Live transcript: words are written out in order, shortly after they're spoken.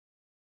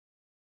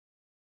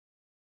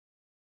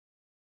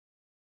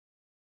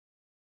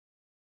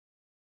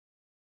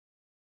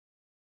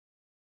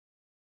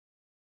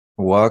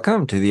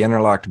Welcome to the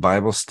Interlocked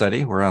Bible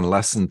Study. We're on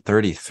lesson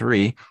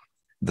 33,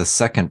 the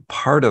second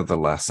part of the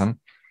lesson,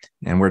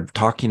 and we're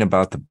talking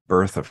about the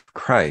birth of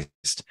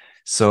Christ.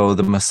 So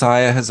the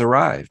Messiah has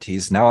arrived.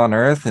 He's now on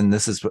earth, and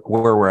this is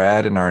where we're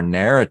at in our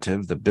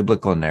narrative, the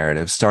biblical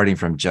narrative, starting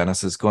from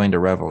Genesis, going to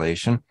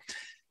Revelation.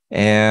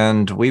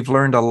 And we've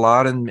learned a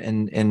lot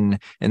in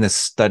this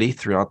study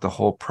throughout the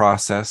whole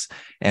process.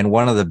 And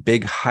one of the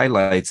big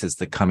highlights is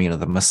the coming of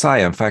the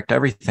Messiah. In fact,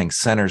 everything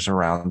centers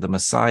around the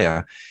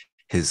Messiah,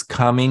 his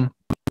coming,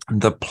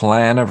 the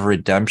plan of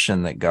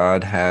redemption that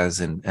God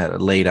has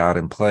laid out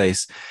in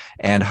place,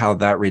 and how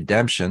that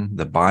redemption,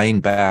 the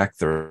buying back,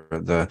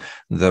 the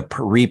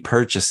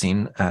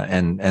repurchasing,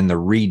 and the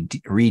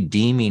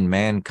redeeming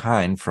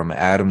mankind from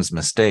Adam's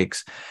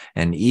mistakes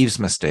and Eve's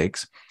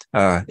mistakes,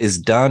 is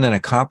done and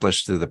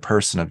accomplished through the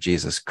person of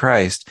Jesus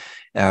Christ,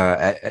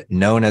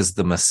 known as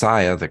the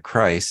Messiah, the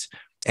Christ.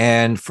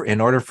 And in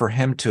order for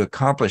him to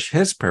accomplish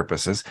his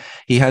purposes,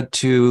 he had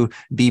to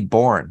be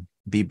born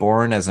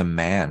as a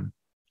man,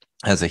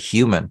 as a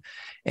human,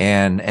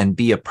 and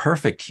be a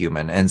perfect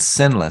human and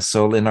sinless.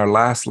 So in our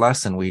last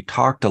lesson, we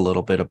talked a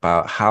little bit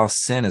about how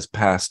sin is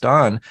passed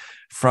on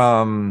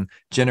from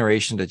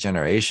generation to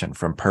generation,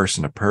 from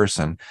person to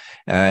person,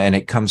 and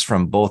it comes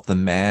from both the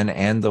man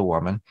and the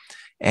woman,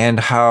 and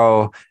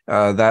how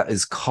that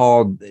is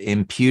called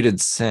imputed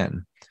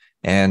sin.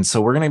 And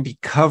so we're going to be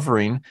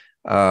covering,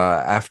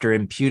 after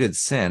imputed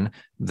sin,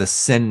 the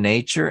sin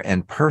nature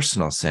and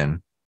personal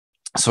sin.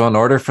 So in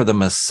order for the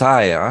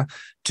Messiah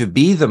to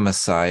be the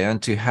Messiah and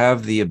to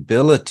have the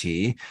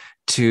ability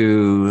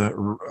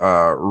to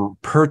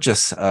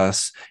purchase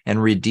us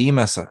and redeem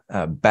us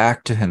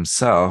back to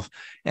himself,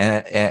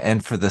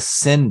 and for the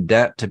sin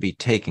debt to be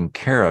taken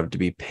care of, to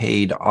be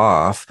paid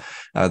off,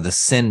 the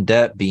sin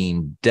debt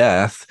being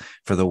death,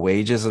 for the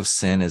wages of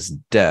sin is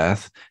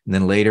death. And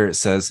then later it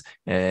says,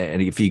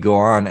 and if you go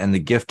on, and the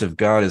gift of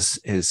God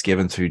is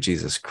given through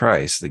Jesus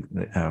Christ,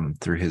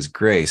 through his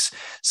grace.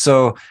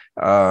 So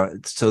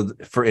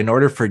in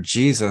order for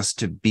Jesus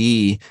to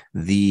be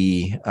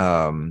the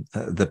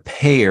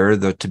payer,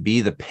 to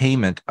be the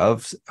payment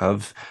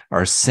of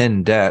our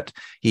sin debt,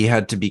 he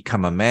had to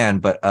become a man,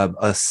 but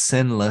a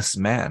sinless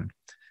man,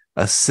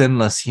 a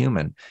sinless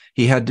human.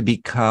 He had to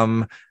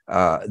become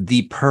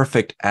the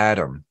perfect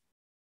Adam,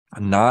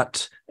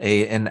 not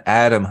an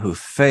Adam who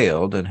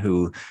failed and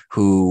who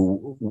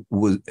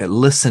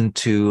listened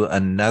to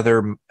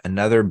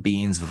another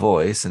being's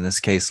voice, in this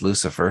case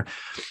Lucifer,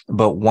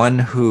 but one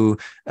who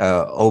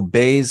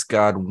obeys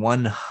God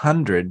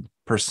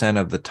 100%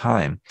 of the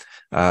time,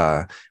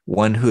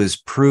 one who is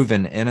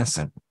proven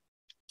innocent.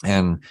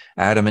 And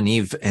Adam and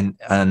Eve,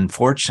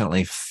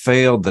 unfortunately,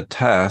 failed the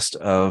test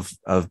of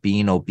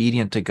being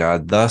obedient to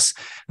God, thus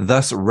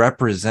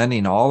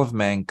representing all of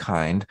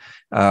mankind.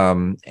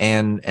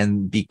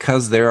 And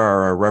because they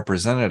are a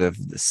representative,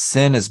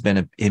 sin has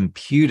been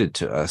imputed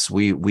to us.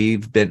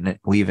 We've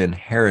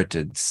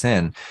inherited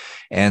sin,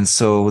 and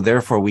so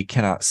therefore we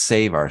cannot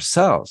save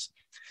ourselves.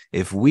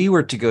 If we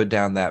were to go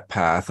down that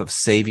path of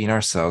saving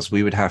ourselves,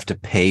 we would have to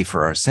pay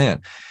for our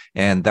sin.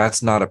 And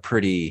that's not a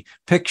pretty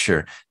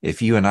picture. If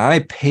you and I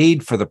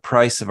paid for the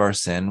price of our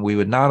sin, we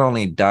would not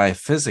only die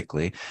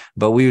physically,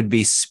 but we would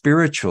be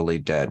spiritually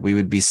dead. We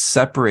would be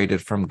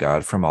separated from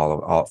God for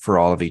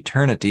all of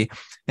eternity,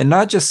 and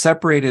not just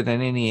separated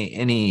in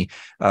any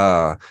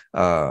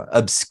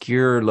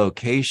obscure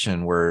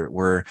location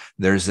where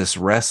there's this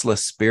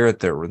restless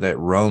spirit that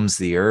roams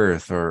the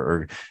earth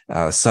or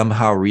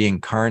somehow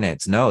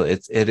reincarnates. No,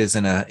 it is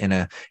in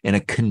a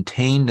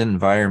contained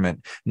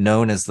environment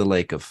known as the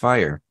lake of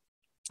fire.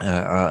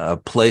 A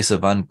place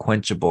of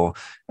unquenchable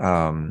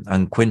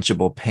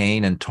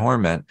pain and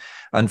torment.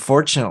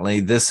 Unfortunately,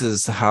 this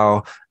is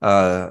how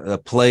a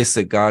place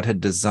that God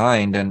had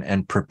designed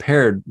and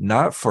prepared,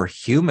 not for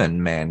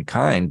human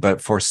mankind,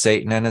 but for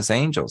Satan and his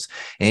angels.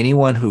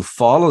 Anyone who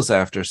follows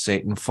after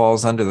Satan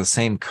falls under the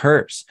same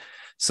curse.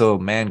 So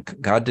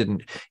God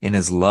didn't, in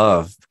his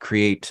love,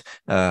 create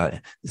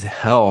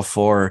hell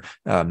for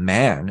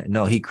man.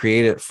 No, he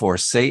created it for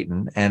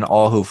Satan and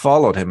all who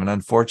followed him. And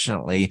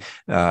unfortunately,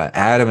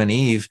 Adam and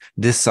Eve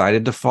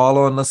decided to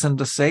follow and listen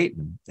to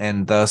Satan,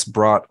 and thus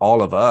brought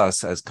all of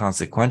us as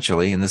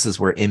consequentially, and this is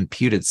where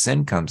imputed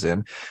sin comes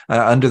in,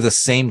 under the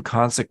same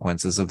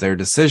consequences of their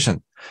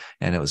decision.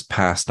 And it was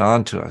passed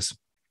on to us.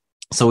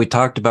 So we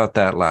talked about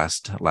that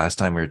last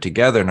time we were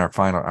together in our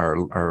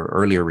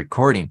earlier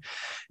recording.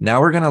 Now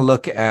we're going to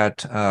look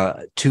at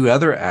two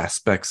other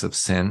aspects of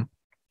sin.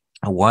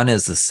 One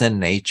is the sin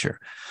nature,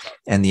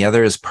 and the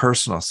other is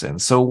personal sin.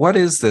 So what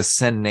is this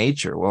sin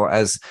nature? Well,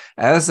 as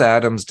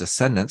Adam's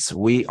descendants,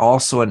 we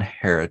also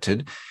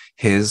inherited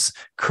his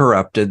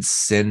corrupted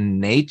sin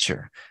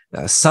nature.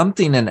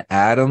 Something in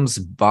Adam's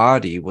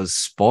body was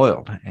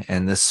spoiled,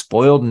 and this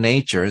spoiled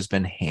nature has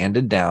been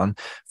handed down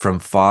from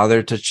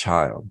father to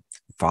child,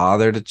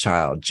 father to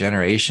child,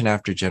 generation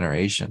after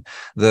generation.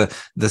 The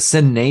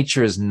sin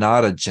nature is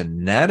not a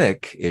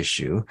genetic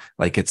issue.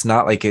 Like it's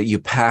not like you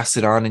pass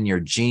it on in your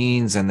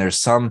genes, and there's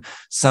some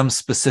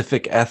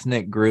specific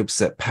ethnic groups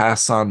that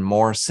pass on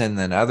more sin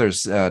than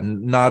others.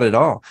 Not at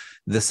all.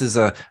 This is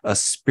a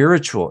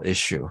spiritual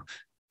issue,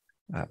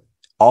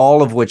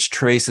 all of which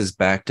traces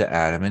back to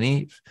Adam and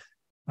Eve,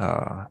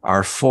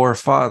 our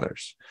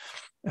forefathers.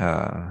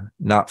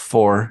 Not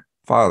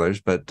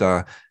forefathers, but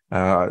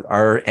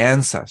our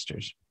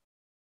ancestors.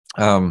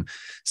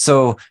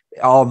 So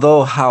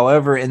although,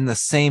 however, in the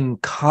same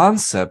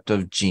concept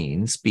of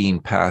genes being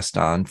passed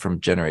on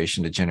from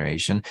generation to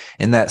generation,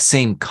 in that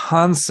same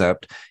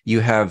concept,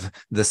 you have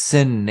the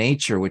sin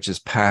nature, which is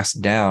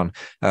passed down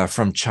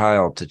from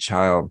child to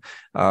child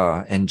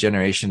and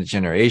generation to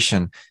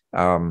generation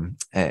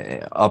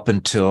up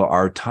until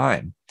our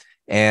time.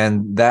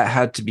 And that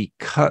had to be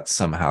cut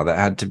somehow. That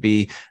had to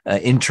be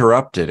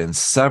interrupted and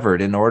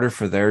severed in order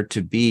for there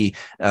to be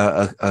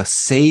a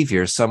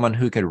savior, someone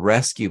who could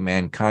rescue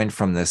mankind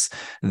from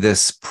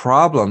this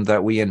problem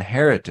that we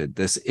inherited,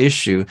 this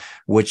issue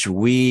which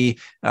we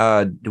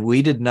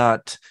did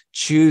not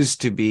choose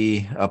to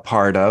be a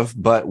part of,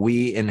 but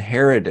we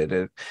inherited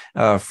it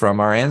from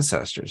our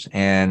ancestors,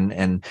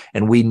 and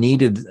we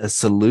needed a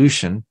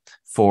solution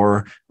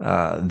for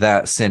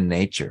that sin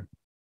nature.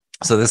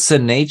 So the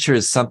sin nature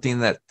is something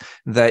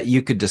that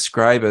you could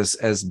describe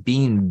as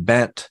being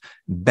bent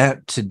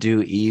to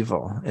do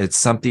evil. It's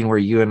something where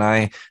you and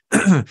I,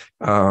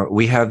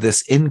 we have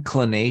this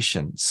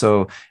inclination.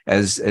 So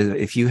as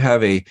if you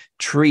have a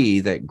tree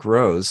that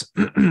grows,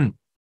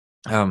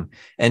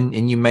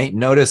 and you might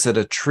notice that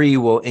a tree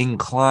will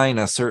incline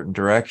a certain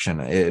direction.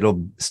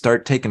 It'll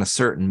start taking a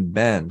certain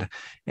bend,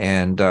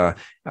 and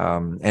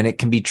it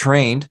can be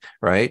trained,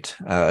 right?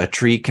 A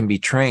tree can be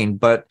trained,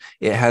 but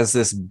it has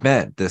this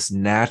bent, this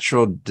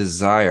natural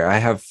desire. I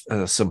have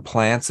some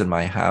plants in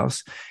my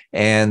house,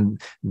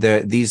 and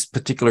these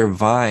particular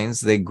vines,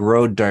 they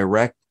grow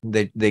direct.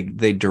 They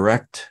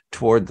direct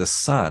toward the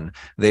sun.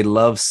 They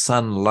love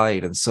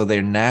sunlight, and so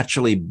they're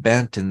naturally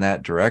bent in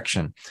that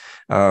direction.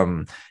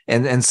 And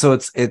so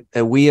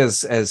we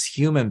as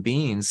human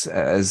beings,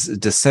 as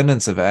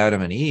descendants of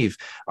Adam and Eve,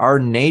 our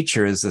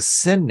nature is a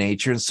sin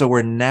nature, and so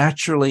we're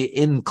naturally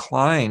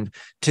inclined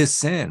to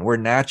sin. We're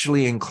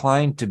naturally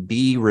inclined to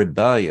be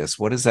rebellious.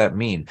 What does that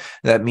mean?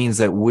 That means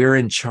that we're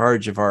in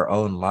charge of our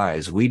own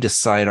lives. We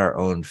decide our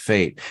own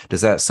fate.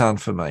 Does that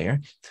sound familiar?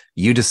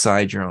 You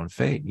decide your own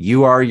fate.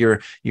 You are your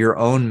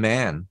own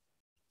man.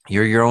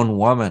 You're your own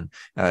woman.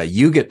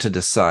 You get to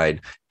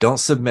decide. Don't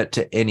submit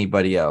to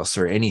anybody else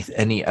or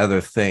any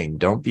other thing.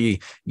 Don't be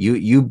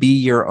you be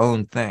your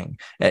own thing.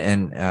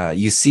 And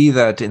you see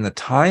that in the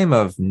time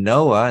of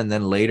Noah, and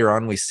then later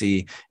on we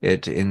see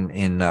it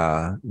in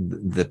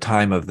the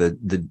time of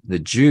the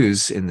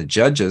Jews in the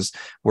Judges,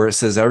 where it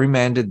says every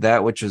man did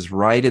that which was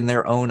right in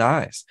their own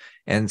eyes.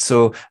 And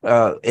so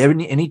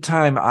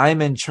anytime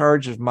I'm in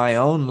charge of my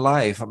own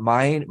life,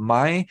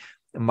 my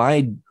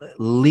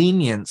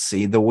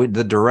leniency,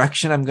 the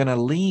direction I'm going to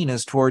lean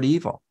is toward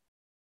evil.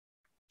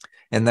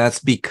 And that's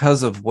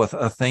because of what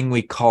a thing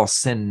we call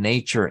sin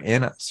nature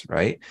in us,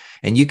 right?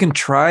 And you can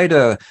try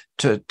to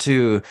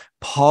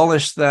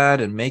polish that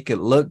and make it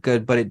look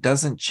good, but it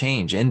doesn't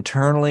change.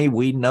 Internally,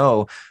 we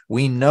know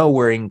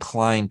we're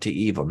inclined to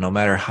evil, no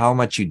matter how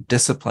much you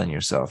discipline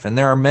yourself. And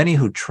there are many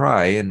who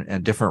try,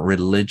 and different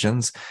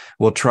religions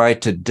will try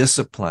to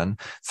discipline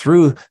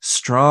through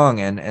strong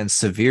and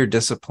severe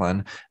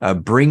discipline,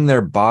 bring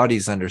their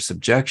bodies under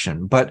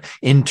subjection. But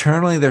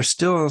internally, there's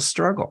still a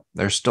struggle.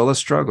 There's still a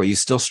struggle. You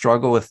still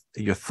struggle with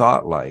your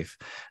thought life.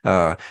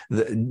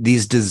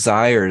 These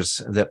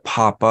desires that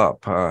pop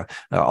up,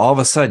 all of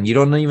a sudden, you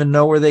don't even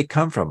know where they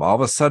come from. All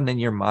of a sudden, in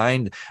your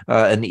mind,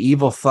 an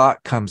evil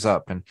thought comes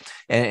up,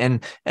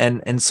 and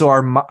so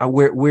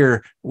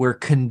we're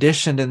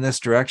conditioned in this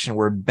direction.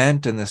 We're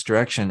bent in this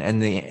direction,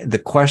 and the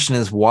question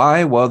is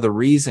why? Well, the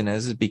reason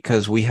is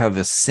because we have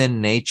a sin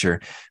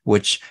nature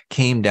which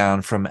came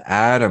down from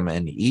Adam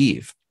and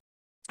Eve.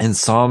 In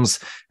Psalms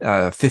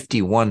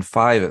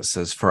 51:5, it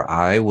says, "For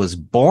I was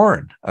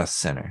born a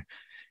sinner.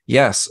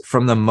 Yes,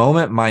 from the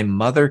moment my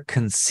mother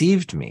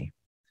conceived me."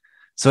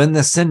 So in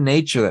the sin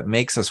nature that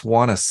makes us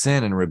want to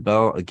sin and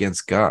rebel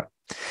against God.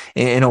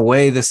 In a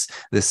way, this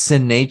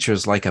sin nature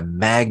is like a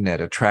magnet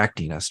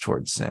attracting us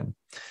towards sin.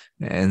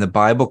 And the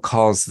Bible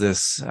calls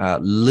this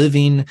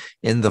living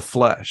in the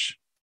flesh,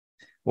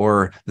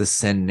 or the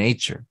sin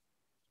nature.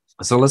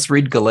 So let's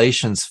read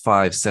Galatians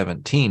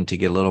 5:17 to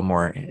get a little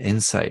more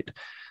insight.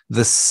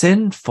 The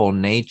sinful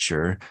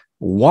nature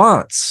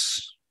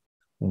wants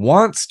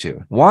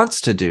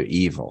to do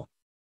evil.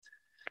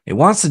 It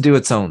wants to do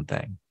its own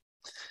thing,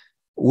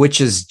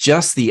 which is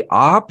just the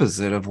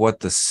opposite of what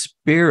the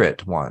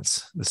Spirit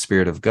wants, the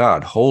Spirit of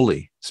God,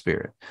 Holy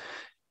Spirit.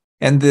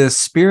 And the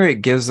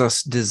Spirit gives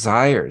us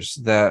desires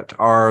that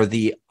are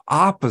the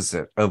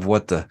opposite of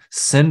what the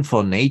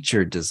sinful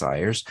nature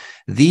desires.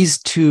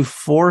 These two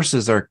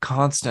forces are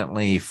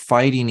constantly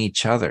fighting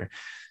each other.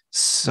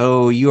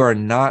 So you are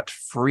not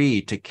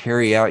free to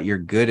carry out your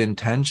good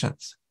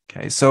intentions.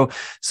 Okay, so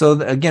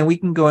again, we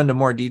can go into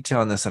more detail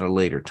on this at a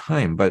later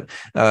time, but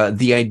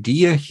the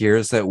idea here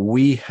is that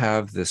we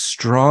have this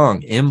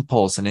strong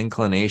impulse and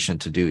inclination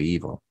to do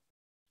evil.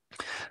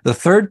 The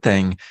third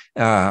thing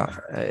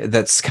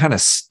that's kind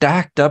of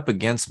stacked up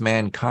against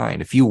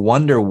mankind, if you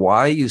wonder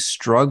why you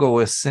struggle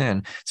with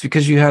sin, it's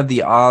because you have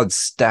the odds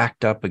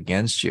stacked up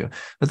against you.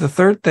 But the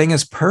third thing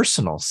is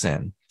personal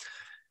sin.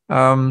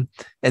 And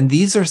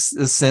these are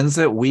the sins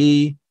that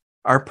we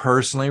are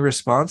personally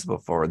responsible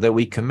for, that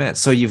we commit.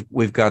 So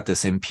we've got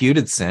this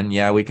imputed sin.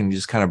 Yeah, we can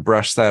just kind of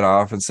brush that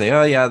off and say,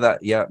 oh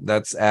yeah,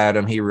 that's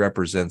Adam. He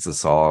represents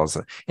us all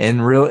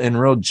in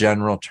real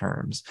general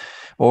terms.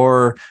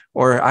 Or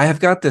I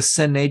have got this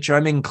sin nature.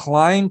 I'm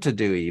inclined to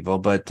do evil,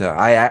 but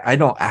I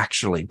don't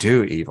actually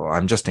do evil.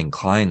 I'm just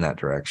inclined that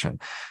direction.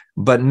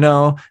 But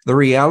no, the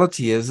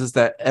reality is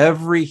that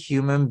every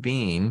human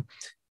being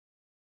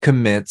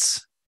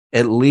commits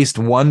at least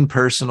one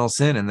personal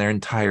sin in their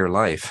entire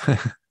life.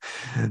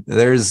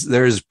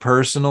 There's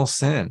personal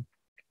sin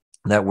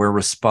that we're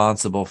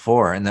responsible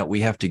for and that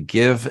we have to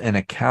give an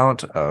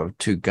account of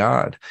to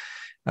God.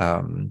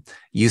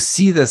 You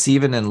see this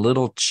even in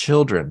little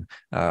children.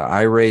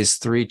 I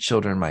raised 3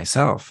 children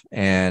myself,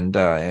 and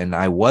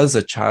I was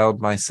a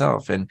child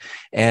myself.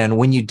 And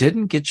when you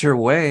didn't get your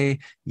way,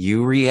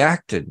 you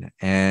reacted,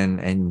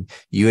 and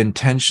you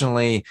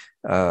intentionally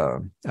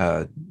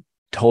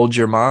told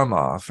your mom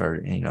off,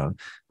 or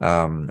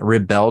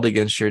rebelled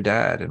against your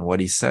dad and what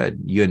he said.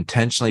 You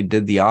intentionally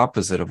did the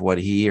opposite of what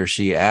he or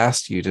she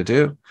asked you to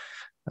do.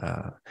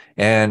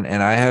 And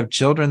I have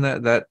children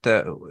that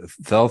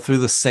fell through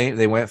the same.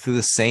 They went through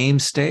the same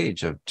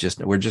stage of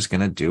we're just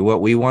going to do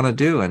what we want to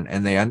do,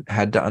 and they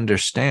had to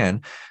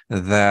understand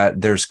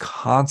that there's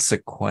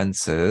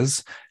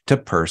consequences to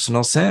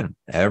personal sin.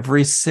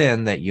 Every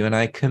sin that you and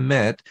I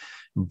commit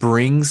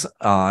brings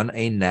on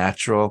a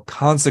natural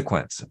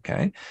consequence.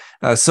 Okay,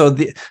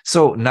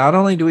 so not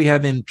only do we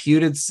have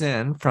imputed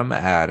sin from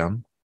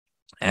Adam,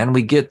 and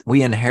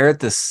we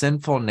inherit this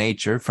sinful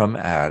nature from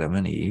Adam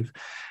and Eve,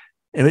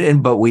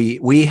 but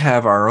we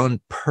have our own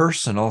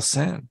personal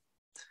sin.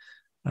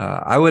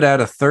 I would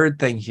add a third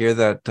thing here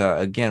that,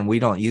 again, we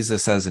don't use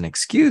this as an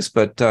excuse,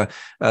 but the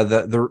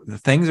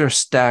things are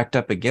stacked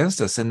up against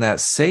us, in that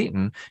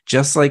Satan,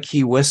 just like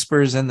he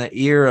whispers in the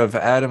ear of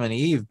Adam and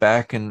Eve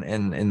back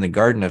in the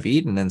Garden of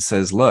Eden and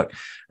says, look,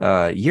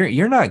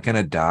 you're not going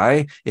to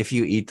die if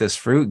you eat this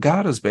fruit.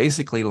 God is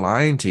basically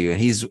lying to you.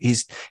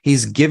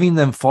 He's giving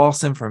them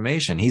false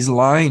information. He's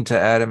lying to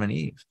Adam and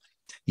Eve.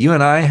 You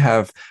and I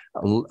have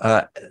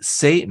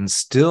Satan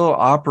still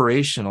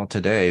operational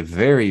today,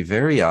 very,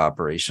 very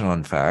operational.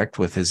 In fact,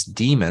 with his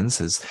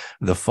demons,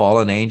 the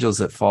fallen angels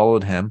that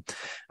followed him,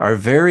 are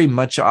very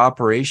much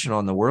operational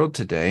in the world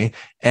today,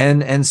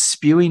 and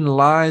spewing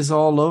lies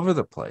all over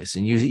the place.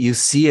 And you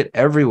see it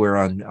everywhere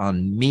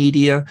on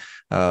media,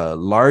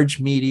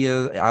 large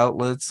media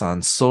outlets,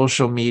 on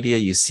social media.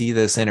 You see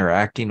this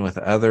interacting with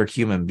other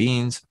human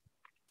beings.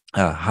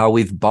 How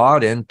we've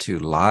bought into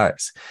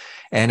lies,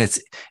 and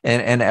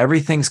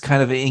everything's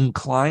kind of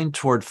inclined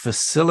toward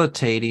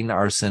facilitating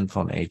our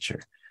sinful nature.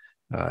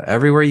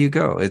 Everywhere you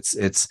go,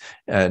 it's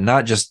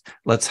not just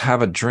let's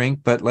have a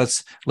drink, but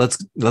let's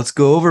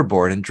go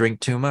overboard and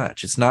drink too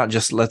much. It's not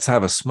just let's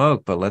have a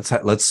smoke, but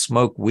let's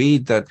smoke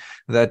weed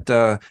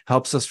that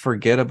helps us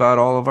forget about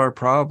all of our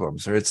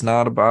problems. Or it's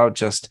not about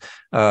just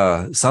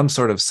some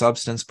sort of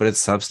substance, but it's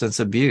substance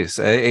abuse.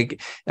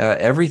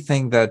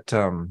 Everything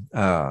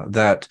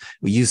that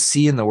you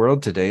see in the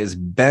world today is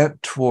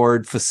bent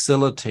toward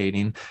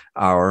facilitating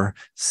our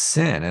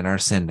sin and our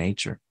sin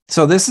nature.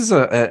 So this is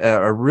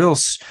a real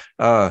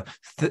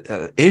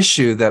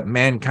issue that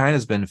mankind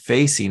has been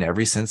facing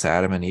ever since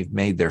Adam and Eve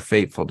made their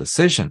fateful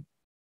decision.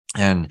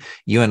 And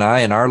you and I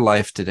in our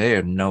life today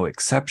are no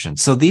exception.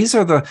 So these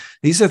are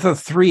the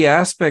 3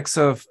 aspects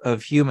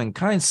of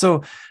humankind.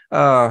 So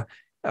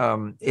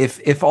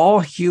if all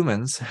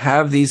humans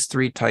have these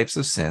 3 types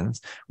of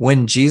sins,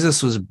 when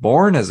Jesus was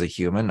born as a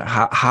human,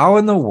 how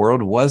in the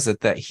world was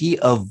it that he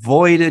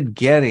avoided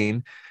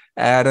getting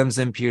Adam's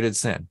imputed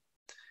sin?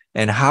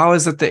 And how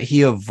is it that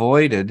he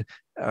avoided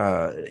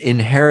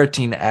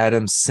inheriting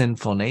Adam's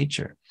sinful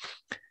nature,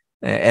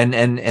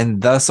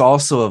 and thus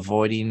also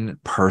avoiding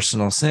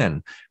personal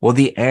sin? Well,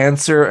 the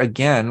answer,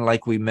 again,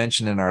 like we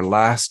mentioned in our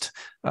last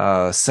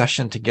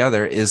session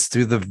together, is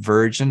through the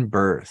virgin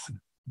birth.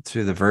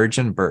 Through the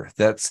virgin birth.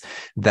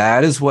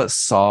 That is what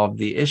solved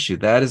the issue.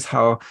 That is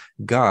how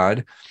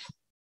God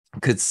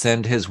could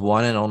send his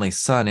one and only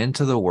Son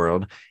into the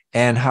world,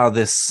 and how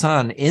this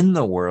Son in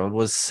the world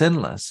was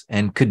sinless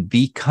and could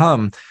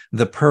become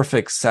the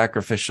perfect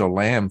sacrificial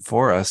lamb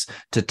for us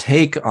to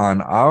take on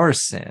our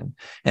sin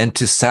and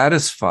to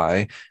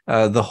satisfy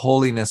the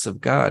holiness of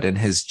God and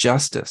his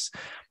justice.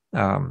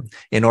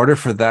 In order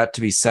for that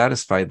to be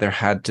satisfied, there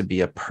had to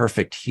be a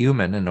perfect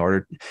human in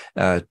order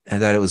that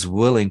it was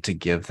willing to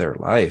give their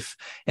life.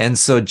 And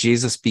so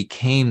Jesus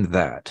became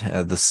that.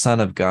 The Son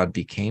of God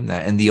became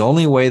that. And the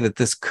only way that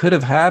this could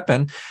have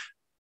happened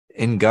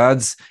in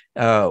God's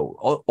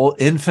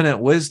infinite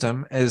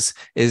wisdom, as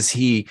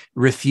he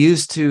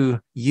refused to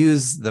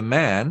use the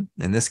man,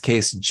 in this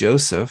case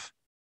Joseph,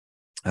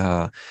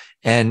 and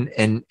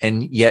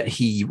yet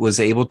he was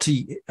able to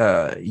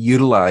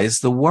utilize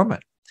the woman.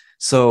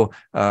 So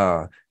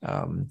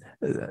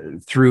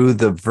through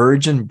the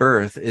virgin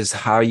birth is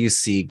how you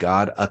see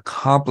God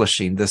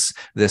accomplishing this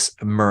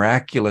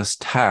miraculous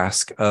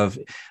task of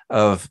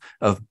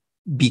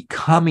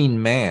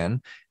becoming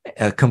man,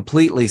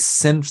 completely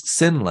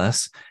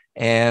sinless,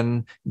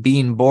 and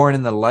being born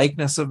in the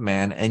likeness of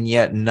man, and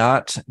yet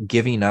not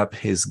giving up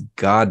his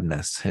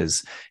godness,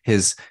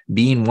 his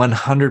being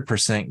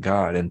 100%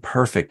 God and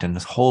perfect and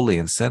holy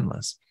and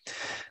sinless.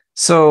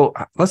 So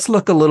let's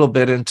look a little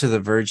bit into the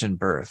virgin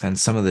birth and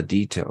some of the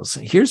details.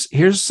 Here's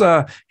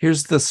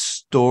the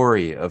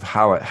story of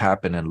how it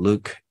happened in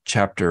Luke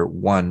chapter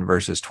 1,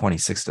 verses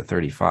 26 to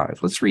 35.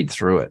 Let's read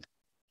through it.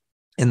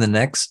 In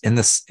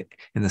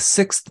the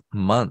sixth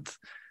month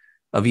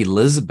of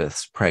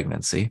Elizabeth's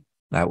pregnancy,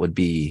 that would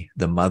be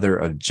the mother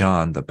of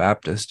John the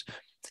Baptist,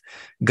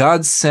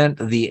 God sent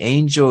the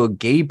angel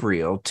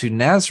Gabriel to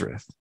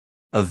Nazareth,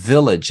 a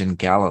village in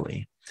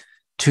Galilee,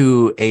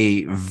 to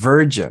a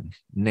virgin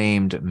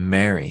named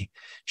Mary.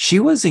 She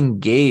was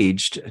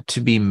engaged to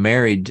be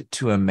married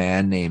to a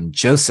man named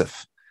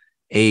Joseph,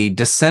 a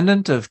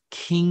descendant of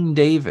King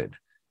David.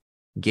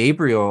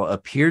 Gabriel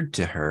appeared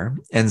to her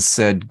and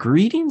said,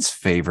 "Greetings,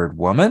 favored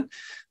woman.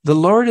 The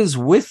Lord is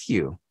with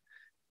you."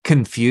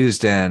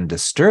 Confused and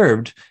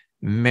disturbed,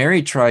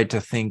 Mary tried to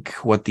think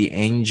what the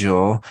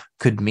angel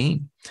could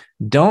mean.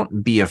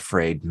 "Don't be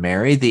afraid,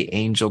 Mary," the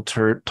angel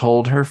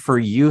told her, "for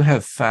you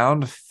have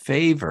found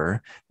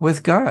favor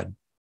with God.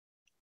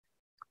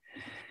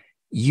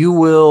 You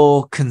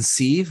will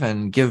conceive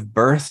and give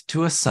birth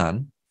to a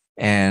son,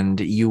 and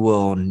you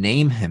will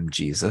name him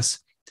Jesus.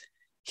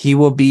 He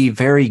will be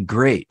very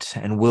great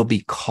and will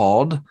be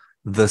called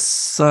the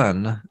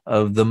Son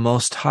of the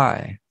Most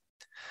High.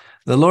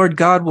 The Lord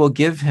God will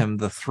give him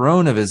the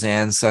throne of his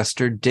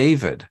ancestor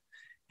David,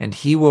 and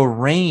he will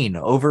reign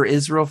over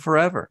Israel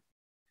forever.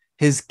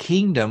 His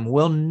kingdom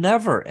will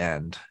never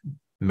end."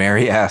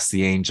 Mary asked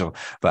the angel,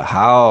 "But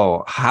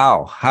how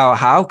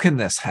can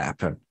this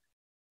happen?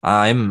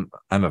 I'm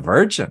a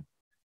virgin."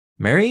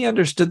 Mary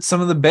understood some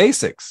of the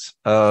basics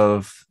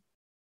of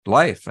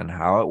life and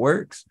how it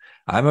works.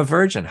 "I'm a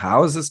virgin.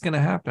 How is this going to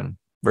happen?"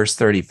 Verse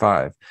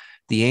 35,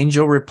 the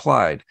angel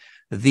replied,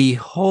 "The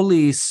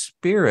Holy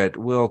Spirit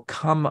will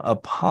come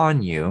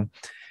upon you,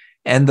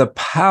 and the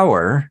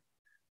power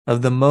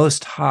of the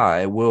Most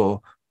High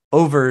will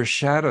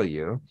overshadow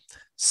you.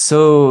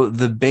 So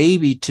the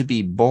baby to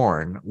be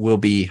born will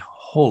be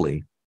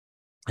holy,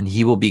 and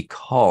he will be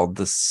called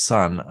the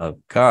Son of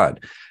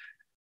God."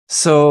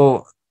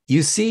 So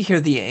you see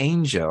here the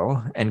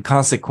angel, and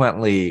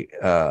consequently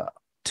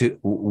to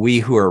we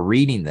who are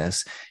reading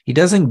this, he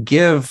doesn't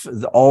give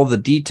all the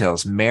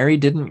details. Mary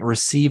didn't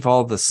receive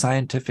all the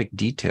scientific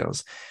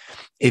details.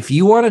 If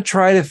you want to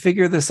try to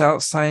figure this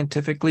out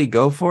scientifically,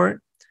 go for it.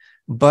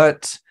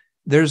 But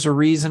there's a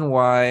reason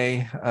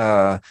why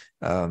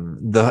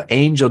the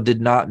angel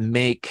did not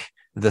make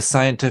the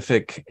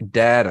scientific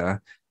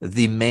data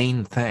the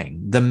main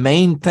thing. The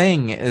main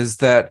thing is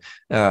that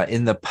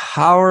in the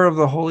power of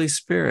the Holy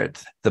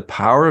Spirit, the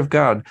power of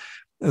God,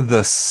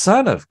 the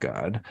Son of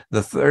God,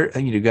 the third,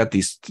 you got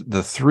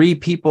the three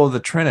people of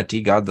the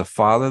Trinity, God the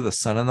Father, the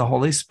Son, and the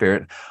Holy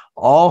Spirit.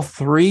 All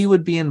three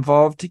would be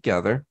involved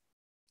together,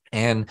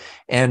 and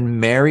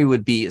Mary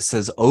would be, it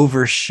says,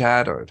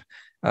 overshadowed.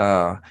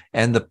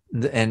 In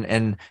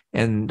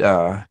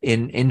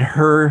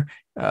her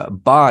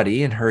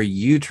body, in her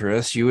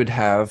uterus, you would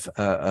have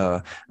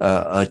a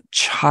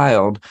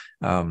child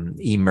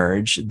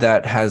emerge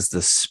that has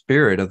the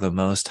Spirit of the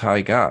Most High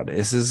God.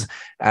 This is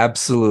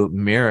absolute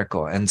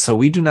miracle. And so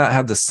we do not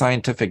have the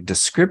scientific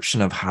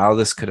description of how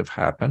this could have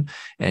happened.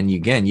 And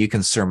again, you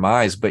can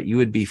surmise, but you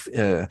would be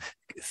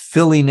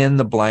filling in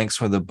the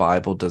blanks where the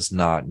Bible is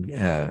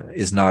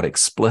not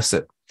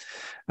explicit.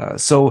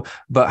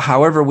 But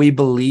however, we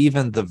believe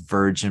in the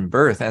virgin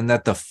birth, and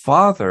that the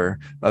Father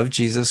of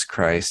Jesus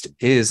Christ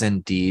is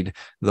indeed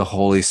the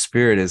Holy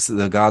Spirit, is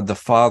the God the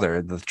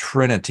Father, the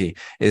Trinity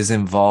is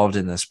involved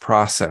in this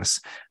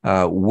process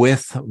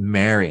with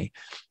Mary.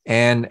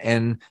 And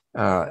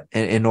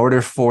in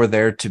order for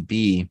there to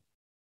be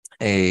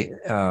a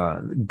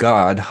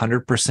God,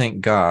 100%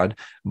 God,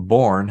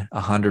 born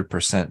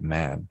 100%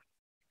 man.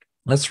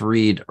 Let's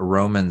read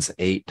Romans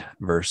 8,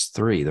 verse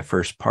 3, the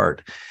first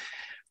part.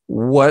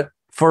 What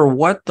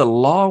the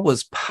law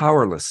was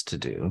powerless to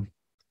do,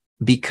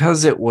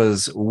 because it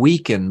was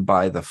weakened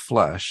by the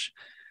flesh,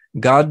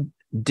 God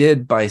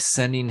did by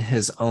sending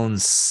his own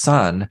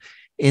Son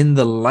in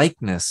the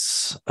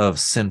likeness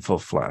of sinful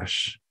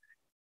flesh.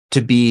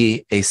 to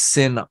be a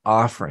sin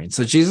offering.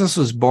 So Jesus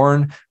was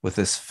born with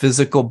this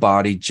physical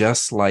body,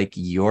 just like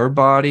your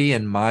body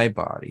and my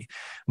body.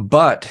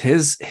 But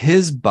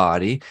his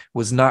body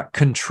was not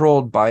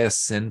controlled by a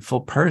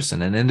sinful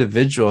person, an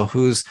individual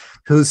whose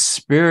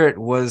spirit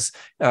was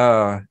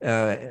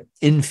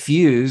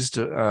infused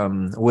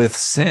with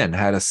sin,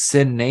 had a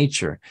sin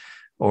nature,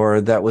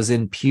 or that was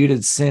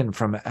imputed sin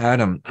from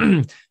Adam.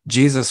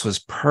 Jesus was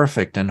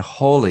perfect and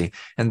holy,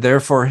 and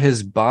therefore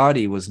his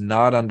body was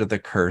not under the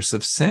curse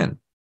of sin.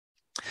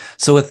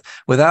 So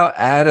without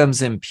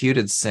Adam's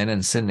imputed sin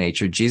and sin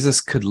nature,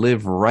 Jesus could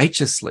live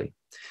righteously,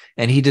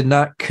 and he did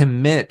not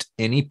commit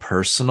any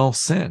personal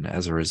sin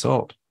as a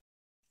result.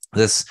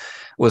 This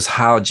was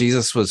how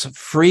Jesus was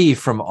free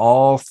from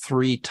all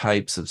three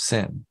types of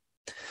sin.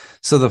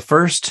 So the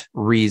first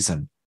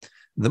reason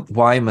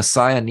why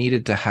Messiah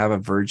needed to have a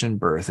virgin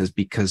birth is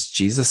because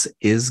Jesus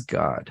is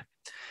God,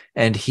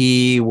 and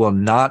he will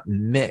not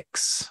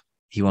mix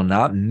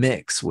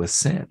with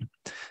sin.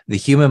 The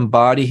human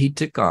body he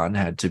took on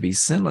had to be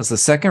sinless. The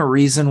second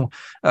reason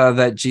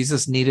that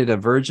Jesus needed a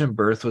virgin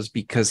birth was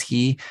because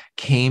he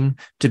came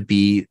to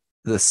be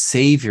the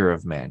savior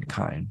of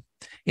mankind.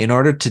 In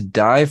order to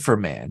die for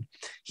man,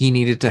 he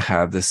needed to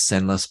have this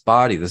sinless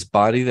body, this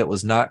body that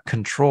was not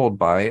controlled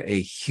by a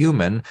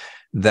human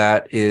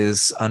that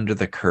is under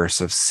the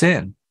curse of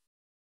sin.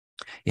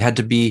 He had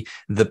to be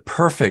the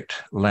perfect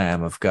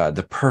Lamb of God,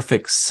 the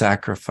perfect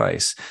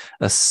sacrifice,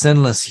 a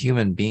sinless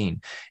human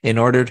being, in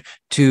order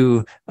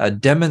to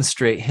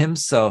demonstrate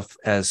himself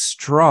as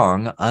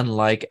strong,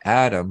 unlike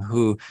Adam,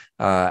 who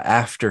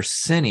after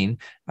sinning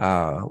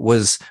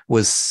was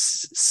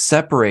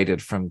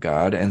separated from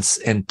God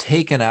and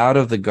taken out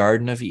of the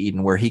Garden of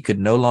Eden, where he could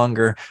no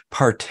longer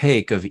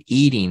partake of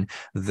eating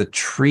the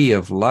tree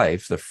of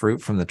life, the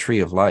fruit from the tree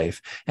of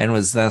life, and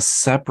was thus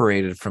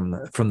separated from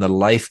the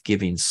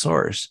life-giving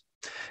source.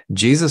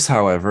 Jesus,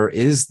 however,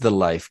 is the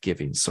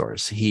life-giving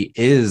source. He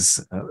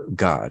is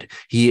God.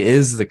 He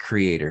is the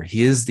creator.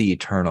 He is the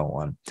eternal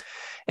one.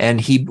 And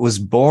he was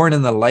born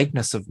in the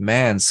likeness of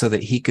man so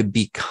that he could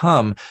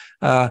become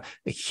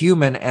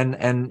human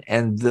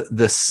and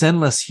the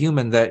sinless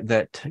human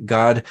that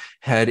God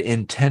had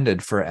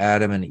intended for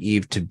Adam and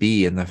Eve to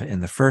be in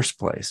the first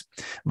place.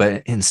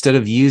 But instead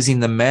of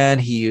using the man,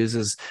 he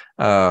uses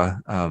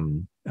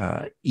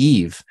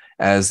Eve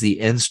as the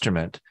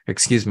instrument,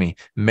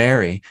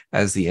 Mary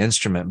as the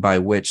instrument by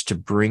which to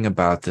bring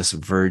about this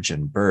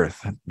virgin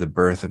birth, the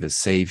birth of his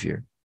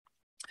Savior.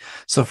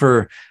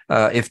 So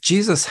if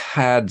Jesus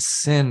had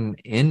sin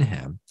in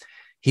him,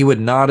 he would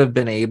not have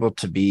been able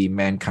to be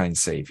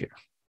mankind's Savior.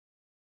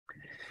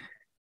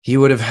 He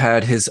would have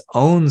had his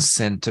own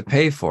sin to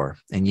pay for.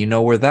 And you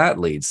know where that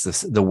leads.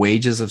 The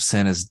wages of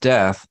sin is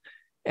death,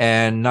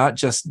 and not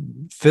just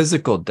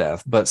physical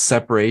death, but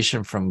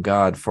separation from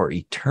God for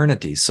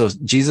eternity. So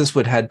Jesus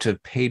would have to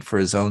have paid for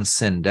his own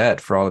sin debt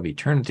for all of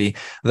eternity,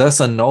 thus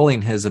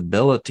annulling his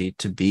ability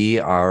to be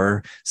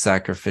our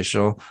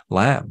sacrificial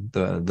lamb,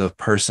 the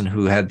person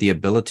who had the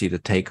ability to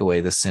take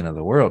away the sin of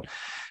the world.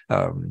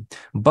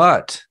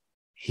 But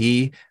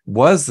he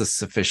was the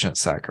sufficient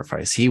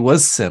sacrifice. He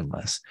was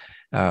sinless.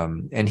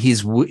 And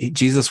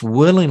Jesus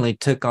willingly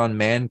took on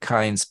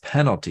mankind's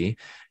penalty,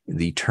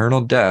 the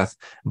eternal death,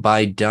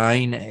 by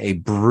dying a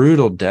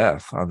brutal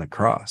death on the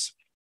cross.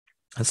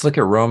 Let's look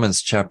at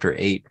Romans chapter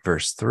 8,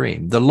 verse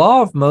 3. The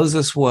law of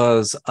Moses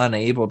was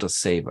unable to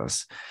save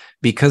us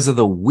because of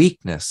the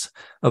weakness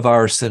of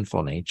our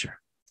sinful nature.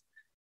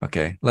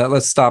 Okay,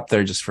 let's stop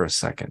there just for a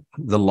second.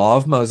 The law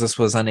of Moses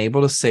was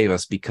unable to save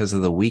us because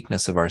of the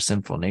weakness of our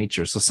sinful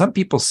nature. So some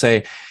people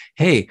say,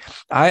 hey,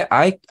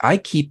 I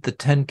keep the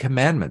 10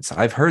 commandments.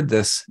 I've heard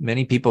this.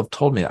 Many people have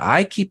told me,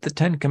 I keep the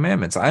 10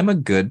 commandments. I'm a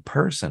good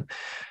person.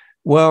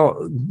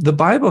 Well, the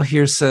Bible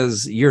here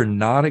says you're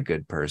not a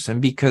good person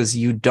because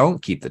you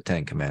don't keep the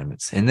 10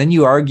 commandments. And then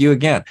you argue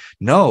again,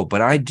 no,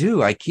 but I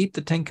do. I keep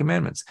the 10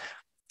 commandments.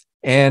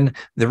 And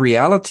the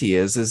reality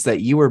is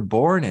that you were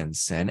born in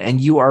sin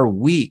and you are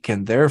weak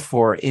and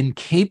therefore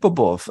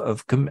incapable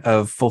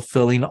of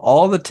fulfilling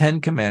all the 10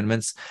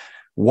 commandments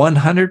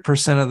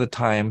 100% of the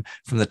time,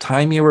 from the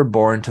time you were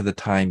born to the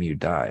time you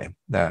die.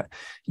 That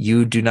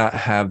you do not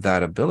have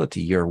that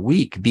ability. You're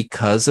weak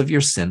because of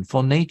your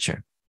sinful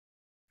nature.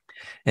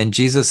 And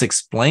Jesus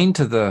explained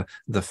to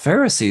the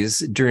Pharisees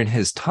during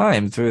his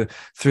time through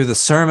the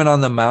Sermon on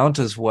the Mount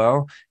as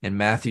well in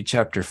Matthew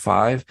chapter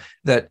 5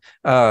 that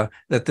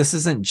this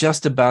isn't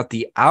just about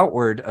the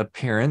outward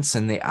appearance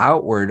and the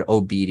outward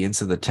obedience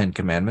of the 10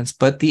 commandments,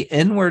 but the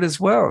inward as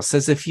well. It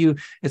says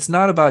it's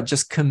not about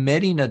just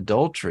committing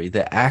adultery,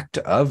 the act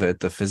of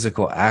it, the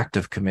physical act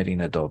of committing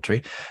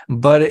adultery,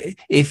 but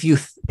if you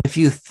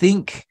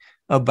think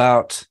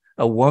about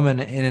a woman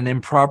in an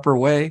improper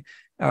way,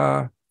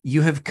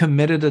 you have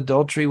committed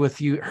adultery with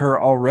her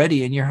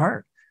already in your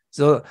heart.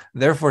 So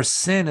therefore,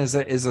 sin is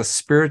a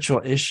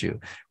spiritual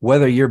issue.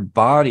 Whether your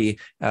body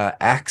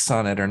acts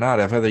on it or not,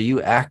 whether you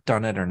act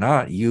on it or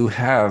not, you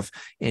have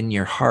in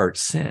your heart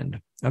sinned.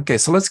 Okay,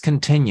 so let's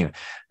continue.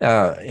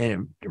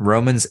 In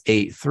Romans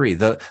 8:3,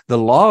 the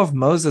law of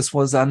Moses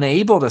was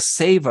unable to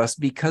save us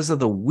because of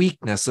the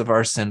weakness of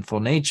our sinful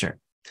nature.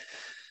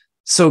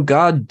 So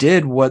God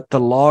did what the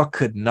law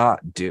could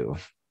not do.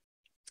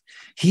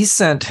 He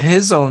sent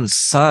his own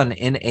son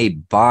in a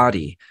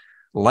body,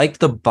 like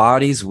the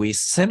bodies we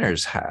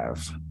sinners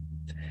have.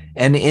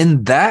 And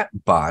in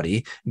that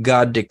body,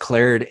 God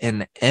declared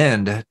an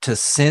end to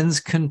sin's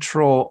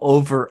control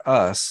over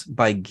us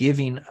by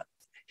giving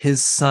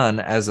his son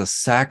as a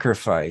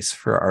sacrifice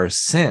for our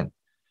sin.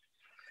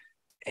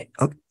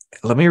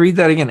 Let me read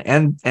that again.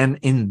 And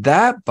in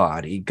that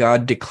body,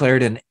 God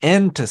declared an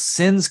end to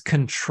sin's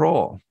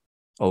control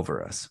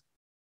over us.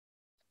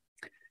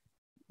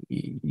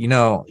 You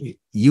know,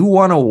 you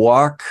want to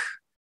walk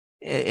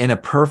in a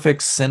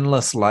perfect,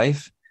 sinless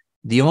life.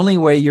 The only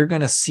way you're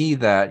going to see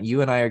that,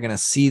 you and I are going to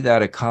see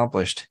that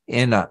accomplished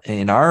in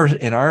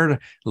our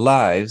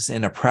lives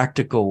in a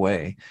practical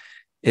way,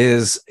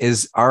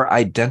 is our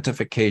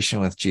identification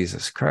with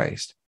Jesus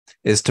Christ,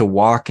 is to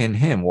walk in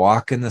him,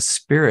 walk in the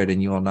Spirit,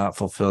 and you will not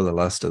fulfill the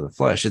lust of the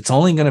flesh. It's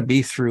only going to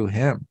be through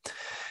him.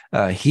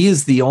 He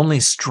is the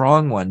only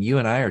strong one. You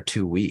and I are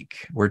too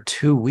weak. We're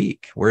too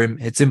weak.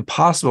 It's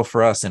impossible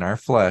for us in our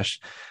flesh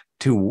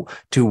to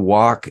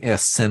walk a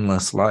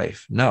sinless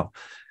life. No,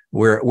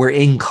 we're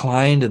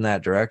inclined in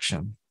that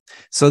direction.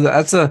 So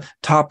that's a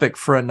topic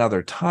for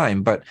another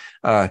time. But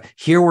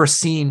here we're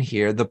seeing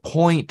here the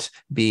point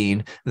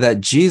being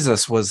that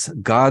Jesus was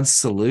God's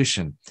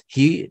solution.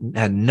 He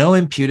had no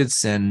imputed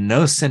sin,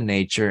 no sin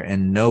nature,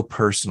 and no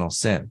personal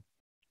sin.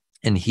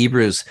 In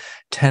Hebrews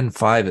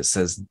 10:5, it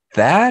says,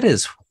 that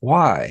is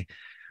why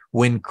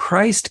when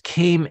Christ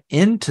came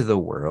into the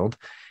world,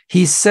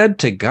 he said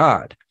to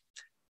God,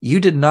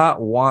 you did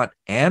not want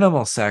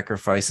animal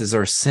sacrifices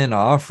or sin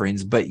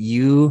offerings, but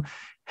you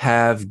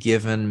have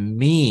given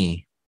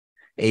me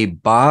a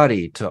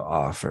body to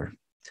offer.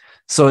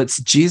 So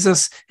it's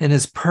Jesus in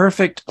his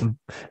perfect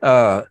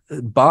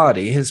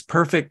body, his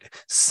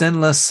perfect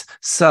sinless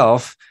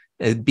self,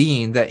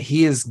 being that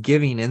he is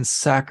giving in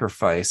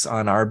sacrifice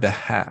on our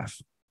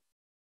behalf.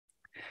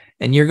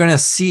 And you're going to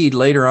see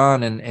later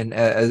on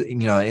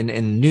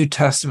in New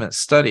Testament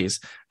studies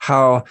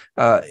how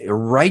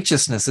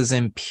righteousness is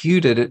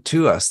imputed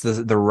to us,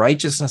 the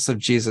righteousness of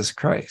Jesus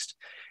Christ.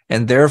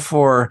 And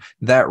therefore,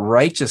 that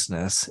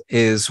righteousness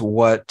is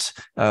what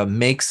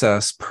makes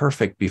us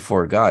perfect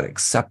before God,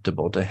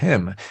 acceptable to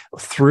him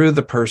through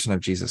the person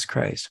of Jesus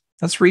Christ.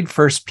 Let's read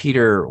 1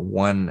 Peter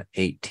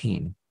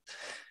 1:18.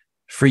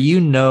 For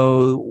you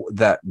know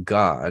that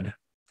God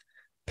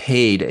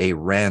paid a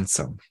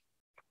ransom.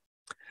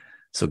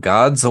 So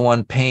God's the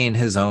one paying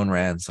his own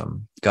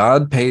ransom.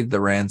 God paid the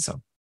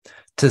ransom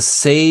to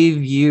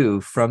save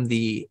you from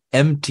the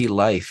empty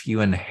life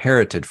you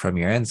inherited from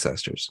your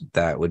ancestors.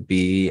 That would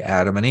be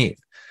Adam and Eve.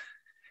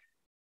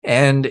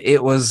 And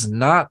it was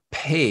not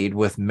paid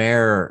with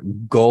mere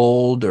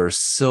gold or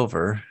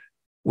silver,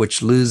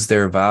 which lose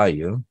their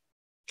value.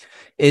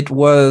 It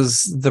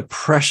was the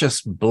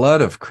precious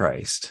blood of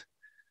Christ,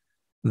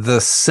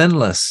 the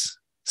sinless,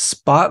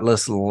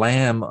 spotless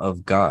Lamb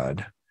of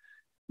God.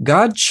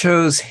 God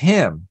chose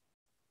him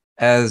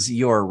as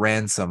your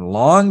ransom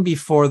long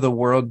before the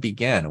world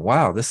began.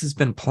 Wow, this has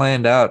been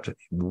planned out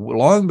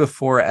long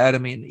before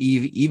Adam and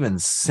Eve even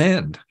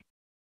sinned.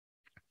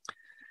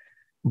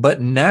 But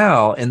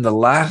now, in the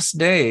last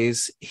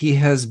days, he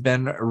has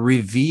been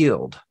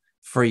revealed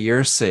for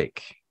your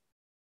sake.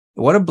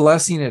 What a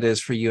blessing it is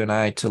for you and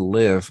I to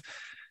live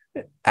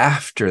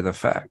after the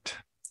fact,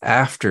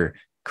 after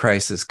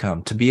Christ has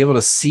come, to be able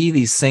to see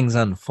these things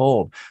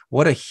unfold.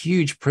 What a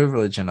huge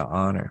privilege and an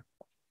honor.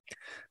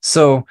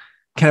 So,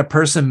 can a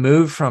person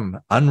move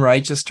from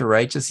unrighteous to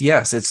righteous?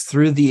 Yes, it's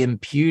through the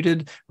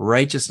imputed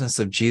righteousness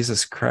of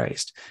Jesus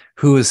Christ,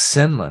 who is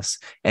sinless,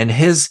 and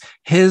his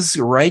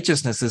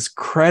righteousness is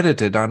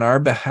credited on our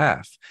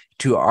behalf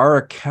to our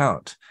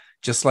account,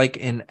 just like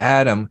in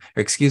Abraham,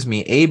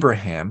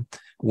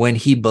 when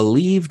he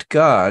believed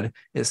God,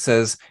 it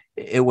says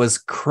it was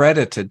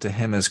credited to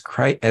him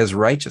as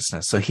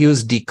righteousness. So he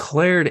was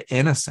declared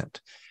innocent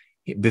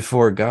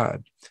before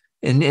God.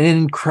 And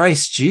in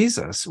Christ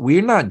Jesus,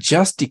 we're not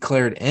just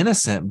declared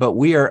innocent, but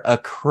we are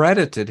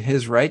accredited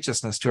his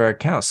righteousness to our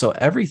account. So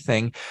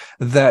everything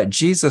that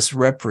Jesus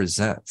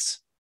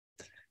represents,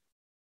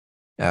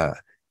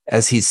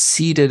 as he's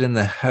seated in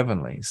the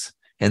heavenlies,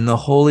 in the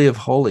Holy of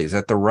Holies,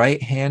 at the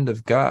right hand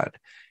of God,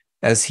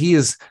 as he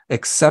is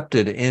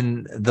accepted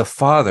in the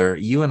Father,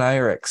 you and I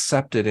are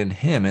accepted in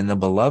him, in the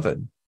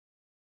Beloved.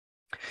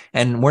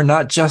 And we're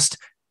not just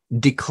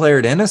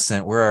declared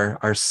innocent where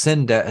our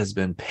sin debt has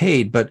been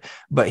paid, but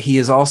he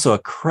is also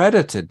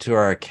accredited to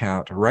our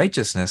account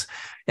righteousness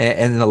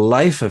and the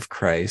life of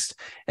Christ.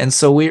 And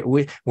so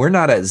we're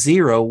not at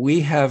zero. We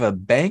have a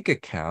bank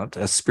account,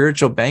 a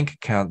spiritual bank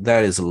account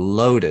that is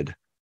loaded,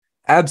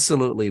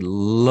 absolutely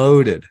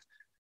loaded.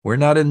 We're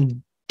not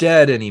in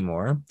debt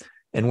anymore,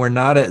 and we're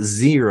not at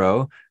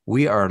zero.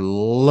 We are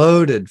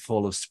loaded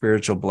full of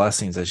spiritual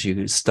blessings, as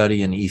you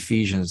study in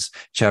Ephesians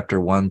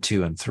chapter 1,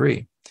 2, and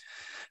 3.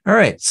 All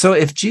right. So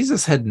if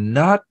Jesus had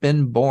not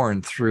been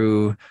born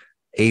through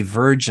a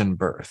virgin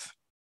birth,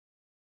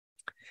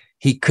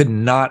 he could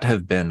not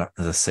have been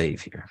the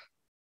Savior.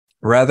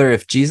 Rather,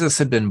 if Jesus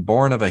had been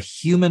born of a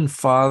human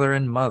father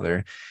and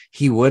mother,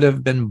 he would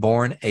have been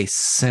born a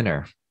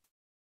sinner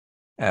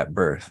at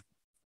birth.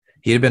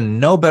 He'd have been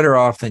no better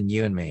off than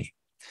you and me,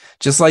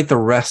 just like the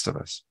rest of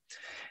us.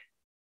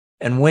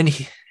 And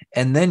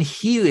then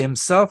he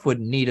himself would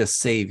need a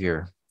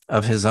savior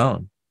of his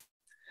own.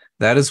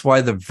 That is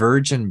why the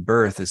virgin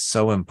birth is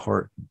so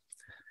important.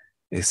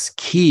 It's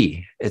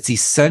key. It's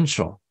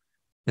essential.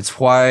 It's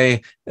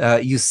why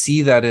you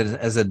see that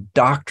as a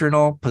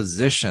doctrinal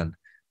position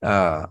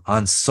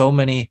on so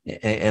many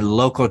in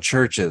local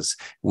churches.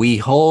 We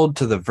hold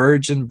to the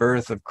virgin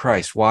birth of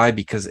Christ. Why?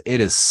 Because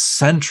it is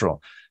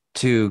central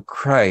to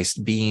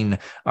Christ being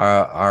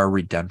our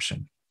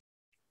redemption.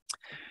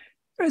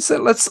 All right, so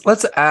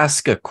let's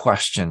ask a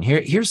question.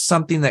 Here's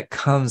something that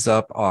comes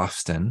up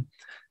often.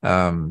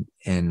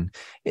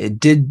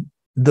 Did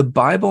the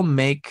Bible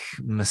make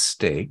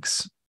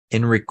mistakes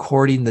in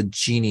recording the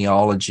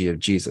genealogy of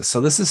Jesus? So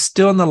this is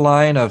still in the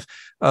line of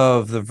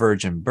the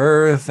virgin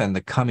birth and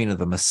the coming of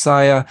the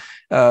Messiah.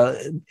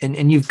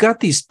 And you've got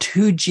these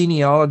two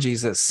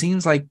genealogies that seem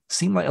like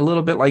a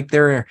little bit like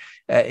they're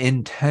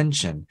in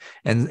tension.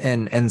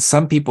 And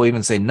some people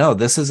even say, no,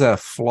 this is a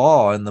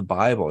flaw in the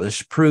Bible.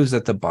 This proves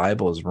that the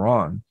Bible is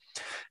wrong.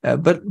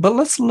 But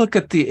let's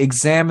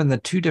examine the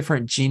two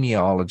different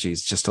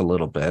genealogies just a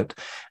little bit.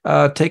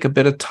 Take a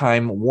bit of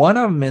time. One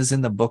of them is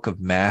in the book of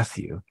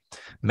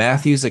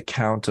Matthew's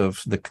account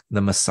of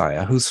the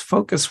Messiah, whose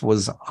focus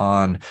was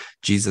on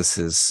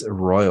Jesus's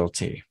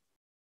royalty.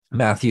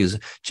 Matthew's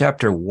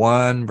chapter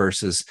 1,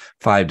 verses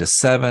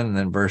 5-7, and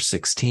then verse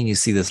 16, you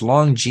see this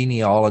long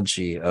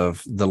genealogy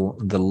of the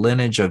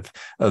lineage of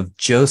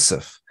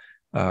Joseph,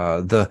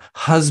 the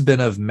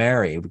husband of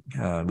Mary.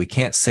 We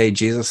can't say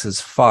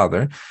Jesus'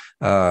 father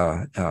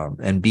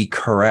and be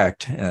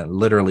correct,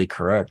 literally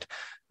correct.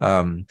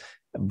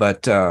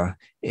 But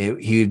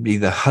he would be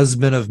the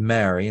husband of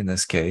Mary in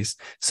this case.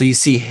 So you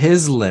see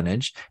his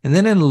lineage. And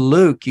then in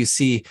Luke, you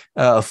see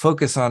a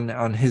focus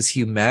on his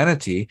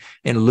humanity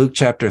in Luke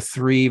chapter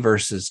 3,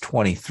 verses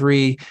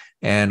 23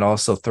 and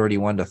also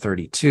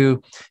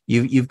 31-32.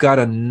 You've got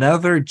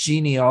another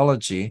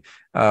genealogy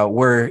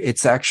where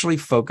it's actually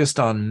focused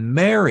on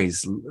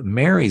Mary's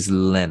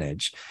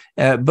lineage.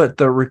 But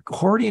the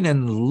recording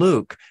in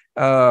Luke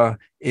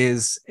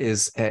is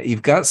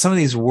you've got some of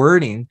these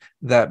wording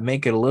that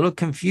make it a little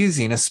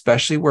confusing,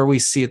 especially where we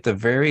see at the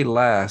very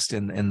last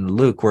in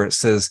Luke, where it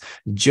says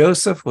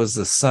Joseph was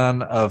the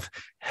son of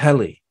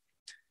Heli,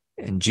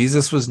 and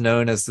Jesus was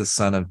known as the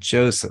son of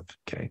Joseph.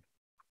 Okay,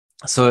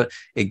 so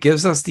it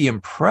gives us the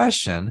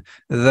impression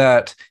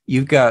that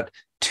you've got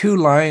two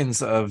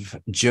lines of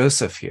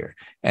Joseph here,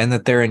 and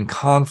that they're in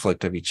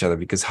conflict of each other,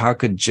 because how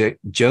could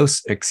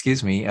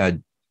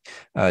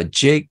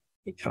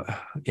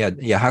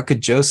how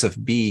could Joseph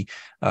be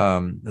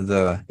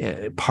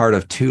the part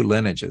of two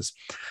lineages?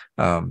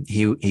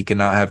 He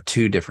cannot have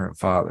two different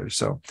fathers.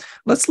 So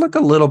let's look a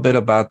little bit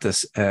about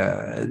this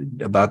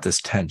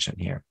tension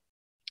here.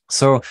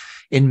 So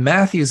in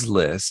Matthew's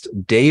list,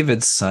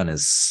 David's son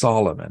is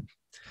Solomon,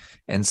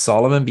 and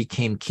Solomon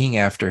became king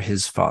after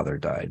his father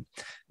died.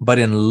 But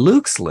in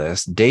Luke's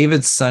list,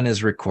 David's son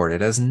is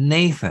recorded as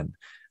Nathan,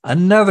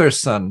 another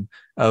son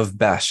of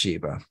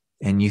Bathsheba.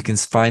 And you can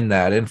find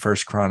that in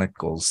 1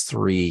 Chronicles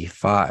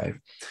 3:5.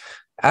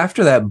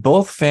 After that,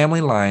 both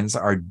family lines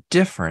are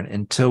different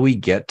until we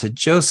get to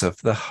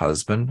Joseph, the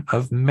husband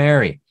of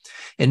Mary.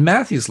 In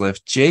Matthew's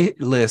list,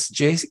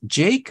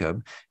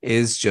 Jacob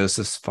is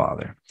Joseph's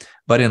father.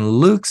 But in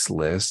Luke's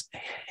list,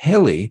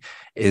 Heli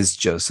is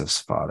Joseph's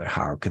father.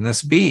 How can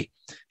this be?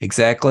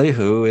 Exactly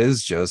who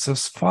is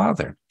Joseph's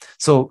father?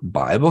 So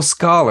Bible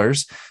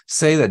scholars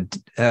say that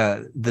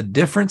the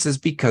difference is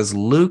because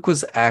Luke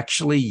was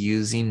actually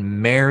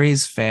using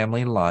Mary's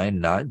family line,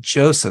 not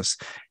Joseph's.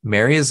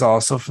 Mary is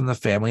also from the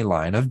family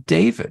line of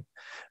David,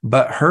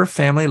 but her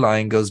family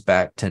line goes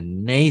back to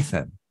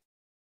Nathan,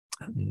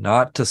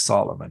 not to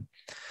Solomon.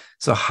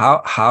 So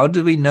how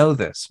do we know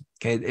this?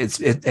 Okay,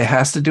 it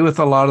has to do with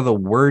a lot of the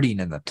wording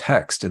in the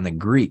text in the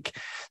Greek.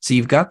 So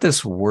you've got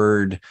this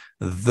word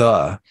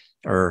the,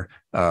 or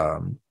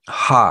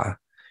ha,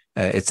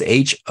 it's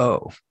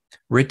H-O,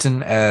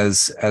 written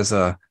as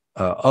a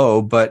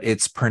O, but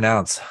it's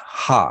pronounced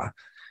ha,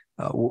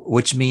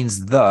 which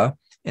means the.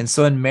 And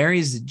so in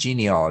Mary's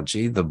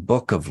genealogy, the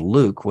book of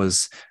Luke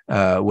was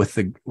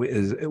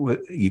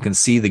you can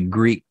see the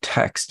Greek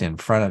text in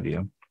front of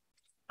you.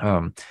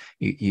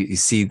 You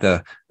see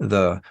the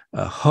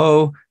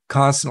ho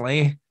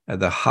constantly.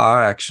 The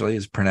ha actually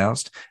is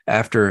pronounced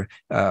after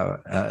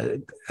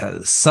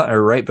son,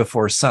 or right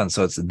before son.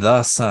 So it's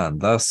the son,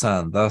 the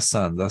son, the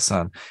son, the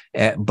son,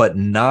 but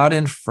not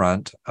in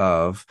front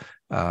of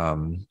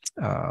being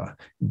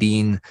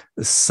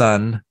the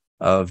son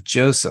of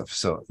Joseph.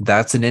 So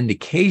that's an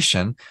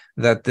indication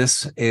that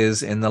this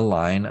is in the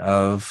line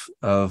of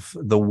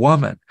the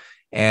woman.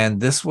 And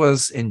this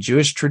was in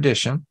Jewish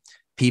tradition.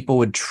 people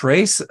would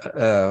trace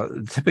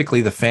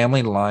typically the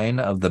family line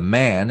of the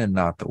man and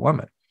not the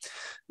woman.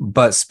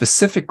 But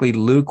specifically,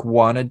 Luke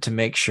wanted to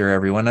make sure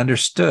everyone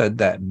understood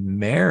that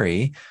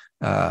Mary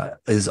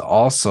is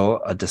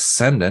also a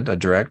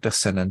direct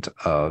descendant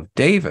of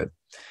David,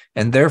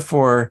 and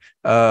therefore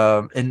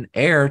an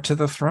heir to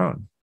the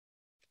throne.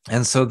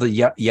 And so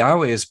the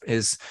Yahweh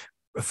is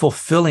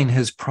fulfilling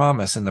his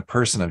promise in the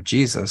person of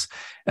Jesus.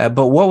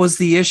 But what was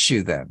the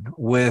issue then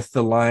with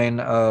the line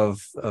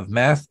of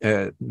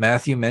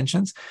Matthew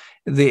mentions?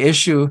 The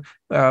issue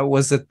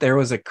was that there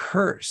was a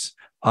curse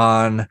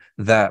on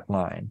that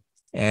line,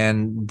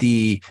 and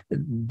the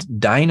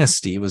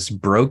dynasty was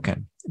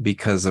broken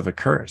because of a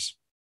curse.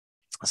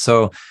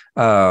 So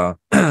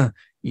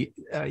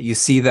you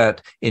see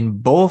that in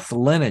both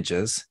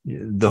lineages,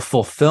 the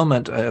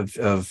fulfillment of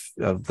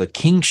the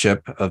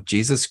kingship of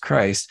Jesus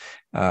Christ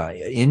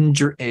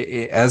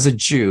as a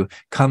Jew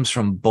comes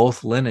from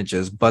both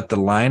lineages, but the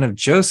line of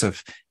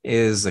Joseph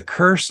is a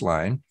curse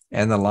line,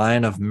 and the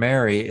line of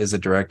Mary is a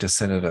direct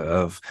descendant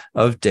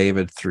of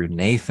David through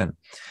Nathan.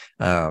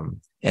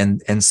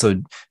 And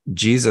so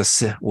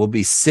Jesus will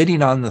be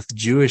sitting on the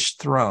Jewish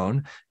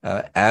throne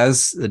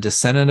as the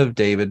descendant of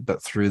David,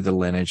 but through the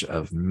lineage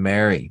of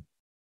Mary.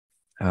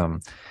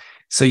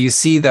 So you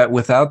see that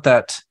without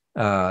that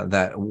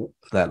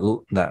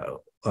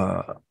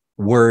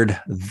word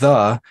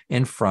 "the"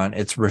 in front,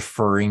 it's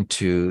referring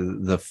to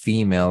the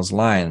female's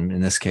line,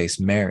 in this case,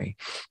 Mary.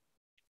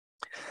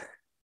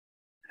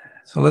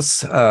 So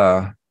let's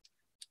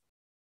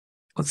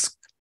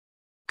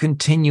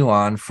continue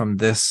on from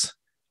this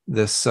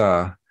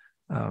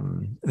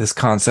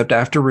concept.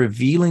 After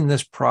revealing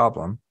this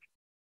problem,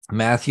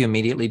 Matthew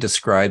immediately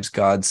describes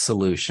God's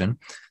solution,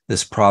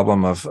 this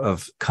problem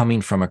of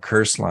coming from a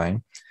curse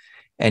line.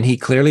 And he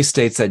clearly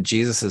states that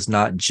Jesus is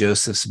not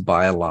Joseph's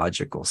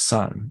biological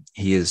son.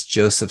 He is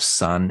Joseph's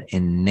son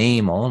in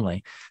name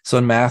only. So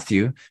in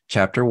Matthew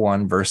chapter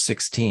 1, verse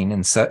 16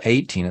 and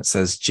 18, it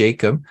says,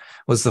 Jacob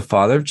was the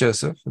father of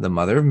Joseph, the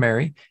mother of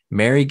Mary.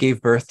 Mary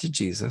gave birth to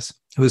Jesus,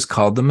 who is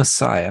called the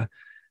Messiah.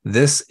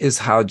 This is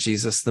how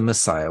Jesus the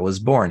Messiah was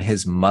born.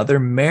 His mother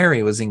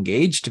Mary was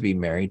engaged to be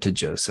married to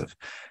Joseph.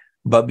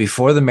 But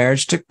before the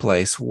marriage took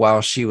place,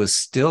 while she was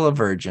still a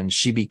virgin,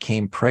 she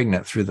became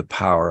pregnant through the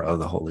power of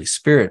the Holy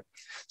Spirit.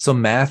 So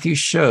Matthew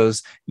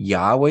shows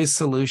Yahweh's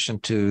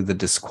solution to the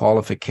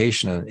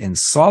disqualification in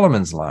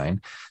Solomon's line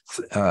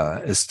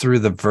is through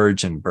the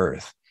virgin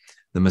birth.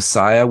 The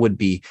Messiah would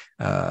be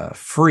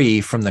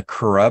free from the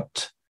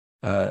corrupt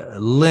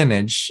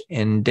lineage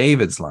in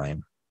David's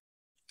line.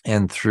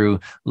 And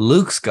through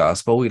Luke's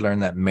gospel, we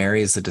learn that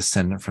Mary is a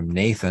descendant from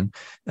Nathan,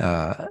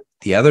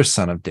 the other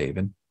son of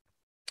David,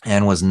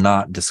 and was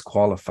not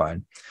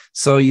disqualified.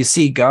 So you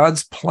see,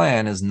 God's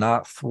plan is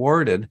not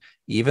thwarted,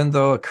 even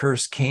though a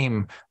curse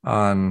came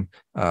on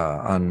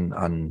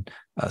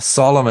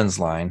Solomon's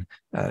line.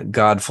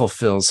 God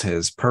fulfills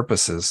his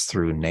purposes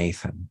through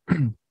Nathan.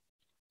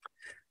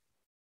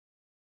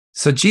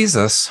 So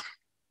Jesus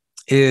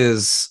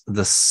is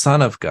the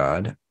Son of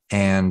God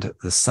and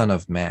the Son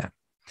of Man.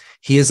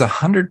 He is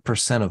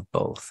 100% of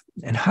both.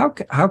 And how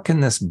can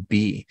this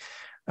be?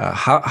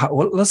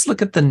 Let's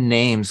look at the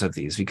names of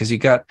these, because you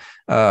got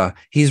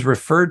he's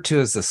referred to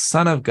as the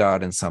Son of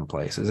God in some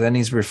places, and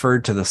he's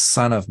referred to the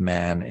Son of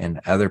Man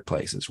in other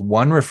places,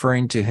 one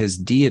referring to his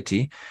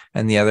deity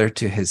and the other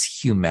to his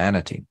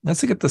humanity.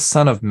 Let's look at the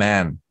Son of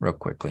Man real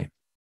quickly.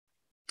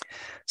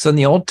 So in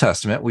the Old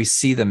Testament, we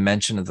see the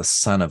mention of the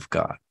Son of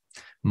God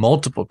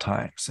multiple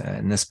times.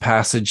 In this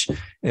passage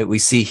that we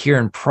see here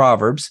in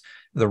Proverbs,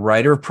 the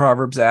writer of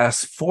Proverbs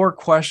asks 4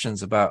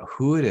 questions about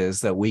who it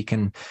is that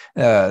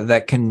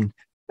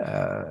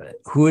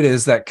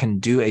can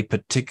do a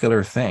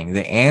particular thing.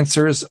 The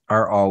answers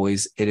are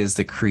always, it is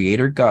the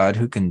Creator God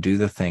who can do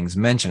the things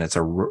mentioned. It's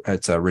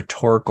a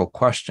rhetorical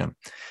question.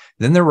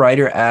 Then the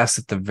writer asks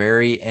at the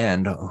very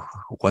end,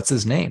 what's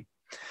his name?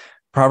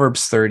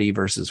 Proverbs 30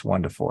 verses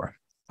 1-4.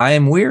 I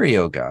am weary,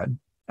 O God.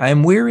 I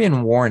am weary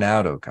and worn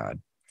out, O God.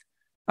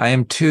 I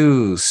am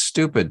too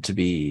stupid to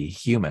be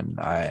human,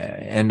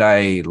 and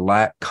I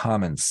lack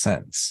common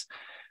sense.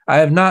 I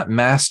have not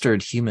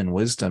mastered human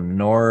wisdom,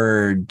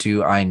 nor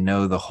do I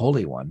know the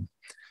Holy One.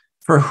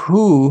 For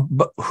who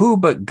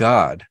but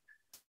God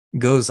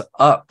goes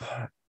up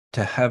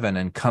to heaven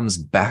and comes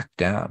back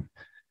down?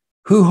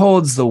 Who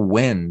holds the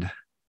wind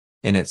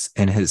in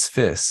his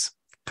fists?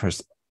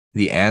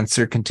 The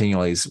answer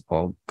continually is,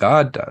 well,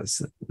 God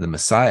does, the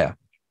Messiah.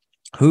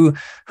 Who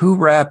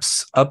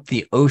wraps up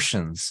the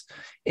oceans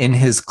in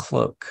his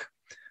cloak?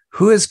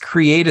 Who has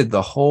created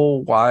the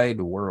whole wide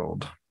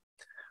world?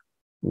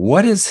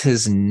 What is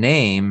his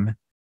name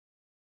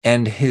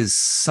and his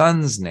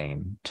son's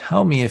name?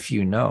 Tell me if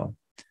you know.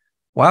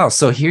 Wow,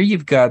 so here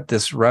you've got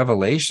this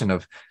revelation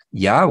of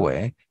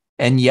Yahweh,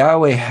 and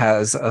Yahweh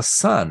has a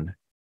son.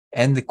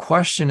 And the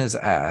question is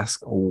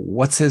asked,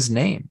 what's his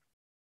name?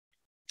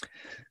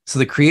 So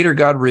the Creator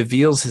God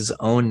reveals his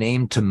own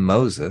name to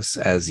Moses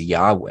as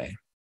Yahweh.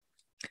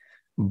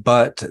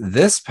 But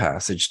this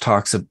passage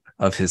talks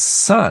of his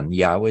son,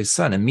 Yahweh's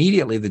son.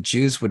 Immediately, the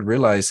Jews would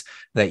realize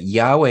that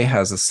Yahweh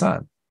has a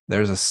son.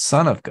 There's a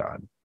son of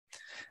God.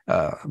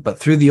 But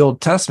through the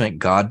Old Testament,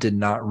 God did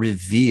not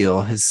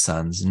reveal his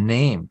son's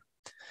name.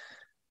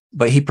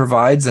 But he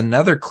provides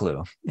another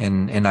clue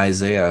in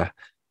Isaiah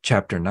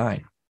chapter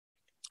 9.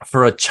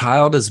 For a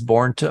child is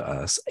born to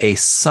us, a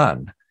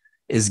son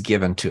is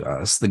given to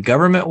us. The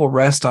government will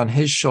rest on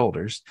his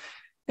shoulders,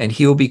 and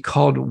he will be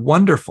called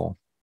Wonderful,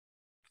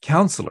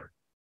 Counselor,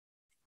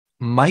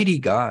 Mighty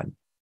God,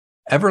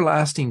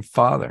 Everlasting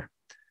Father,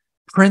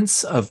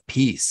 Prince of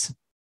Peace.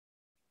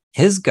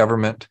 His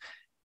government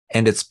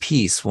and its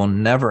peace will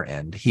never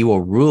end. He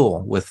will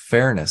rule with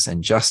fairness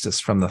and justice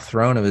from the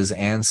throne of his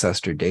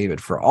ancestor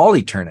David for all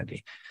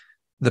eternity.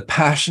 The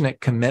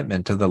passionate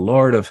commitment to the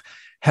Lord of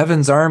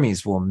heaven's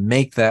armies will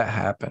make that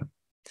happen.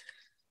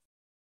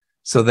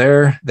 So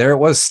there it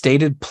was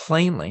stated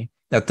plainly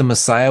that the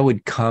Messiah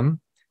would come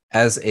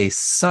as a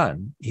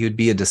son. He would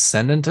be a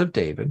descendant of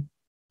David,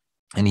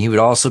 and he would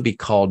also be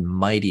called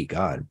Mighty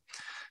God.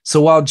 So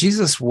while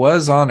Jesus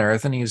was on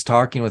earth and he was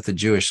talking with the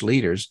Jewish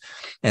leaders,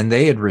 and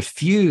they had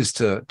refused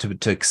to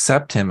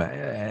accept him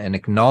and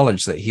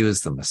acknowledge that he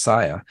was the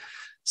Messiah,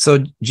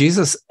 so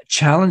Jesus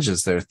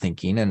challenges their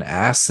thinking and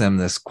asks them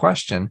this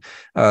question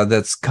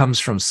that comes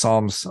from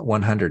Psalms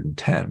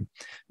 110.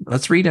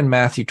 Let's read in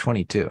Matthew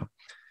 22.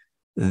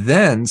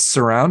 Then,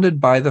 surrounded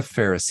by the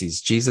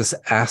Pharisees, Jesus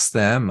asked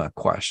them a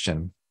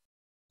question.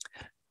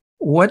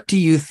 What do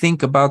you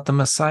think about the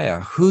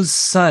Messiah? Whose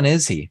son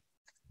is he?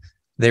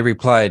 They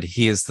replied,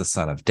 he is the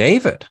son of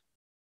David,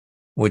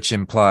 which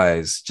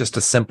implies just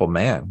a simple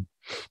man.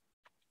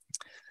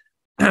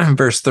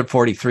 Verse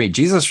 43,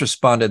 Jesus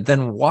responded,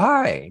 then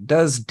why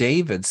does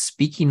David,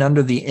 speaking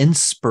under the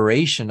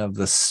inspiration of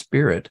the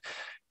Spirit,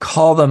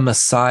 call the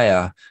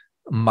Messiah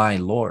my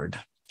Lord?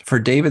 For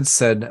David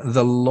said,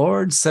 the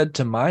Lord said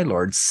to my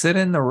Lord, sit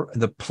in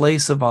the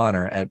place of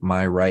honor at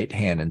my right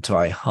hand until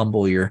I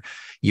humble your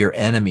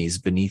enemies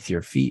beneath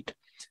your feet.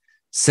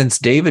 Since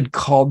David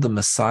called the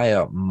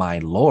Messiah my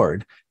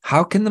Lord,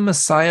 how can the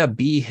Messiah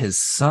be his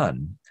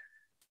son?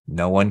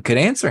 No one could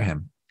answer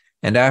him.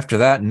 And after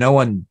that, no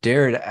one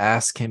dared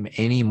ask him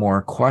any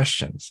more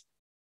questions.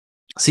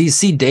 So you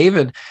see,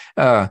 David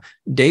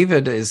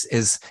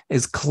is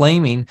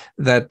claiming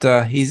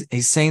that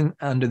he's saying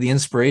under the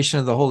inspiration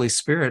of the Holy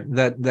Spirit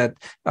that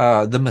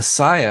the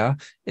Messiah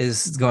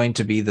is going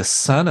to be the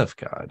Son of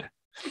God,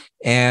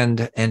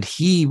 and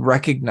he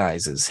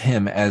recognizes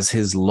him as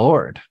his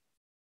Lord.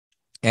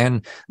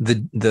 And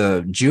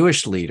the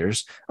Jewish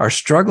leaders are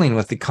struggling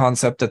with the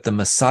concept that the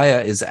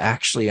Messiah is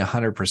actually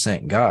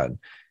 100% God,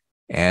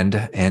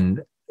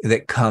 and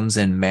that comes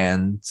in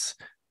man's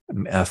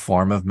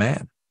form of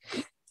man.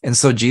 And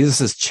so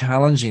Jesus is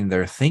challenging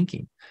their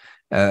thinking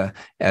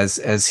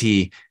as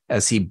he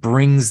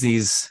brings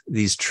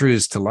these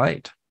truths to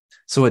light.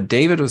 So what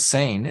David was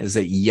saying is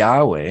that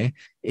Yahweh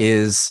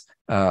is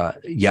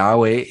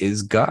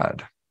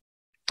God.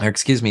 Or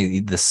excuse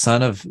me, the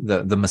son of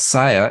the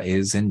Messiah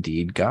is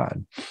indeed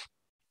God.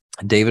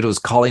 David was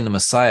calling the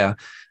Messiah,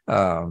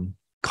 David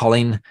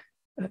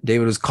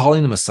was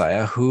calling the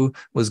Messiah who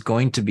was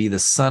going to be the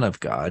Son of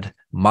God,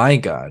 my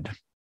God.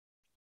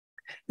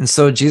 And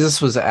so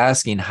Jesus was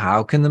asking,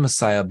 how can the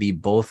Messiah be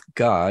both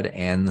God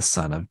and the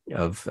son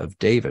of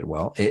David?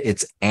 Well,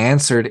 it's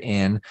answered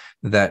in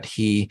that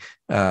he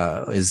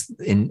himself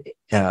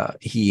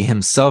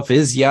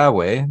is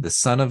Yahweh, the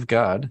Son of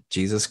God,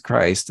 Jesus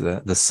Christ,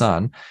 the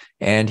Son,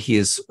 and he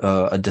is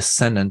a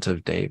descendant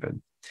of David.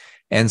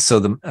 And so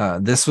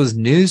this was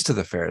news to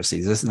the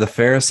Pharisees. The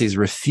Pharisees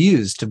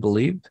refused to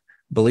believe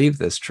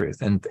this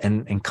truth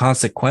and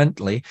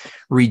consequently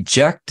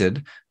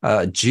rejected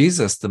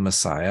Jesus, the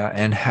Messiah,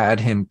 and had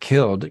him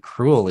killed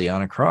cruelly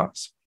on a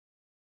cross.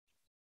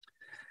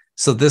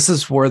 So this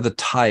is where the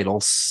title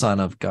Son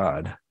of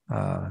God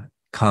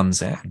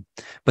comes in.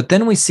 But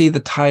then we see the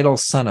title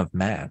Son of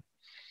Man.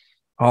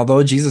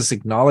 Although Jesus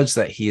acknowledged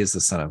that he is the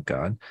Son of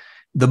God,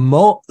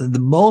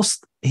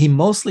 he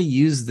mostly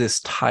used this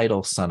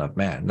title Son of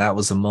Man. That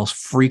was the most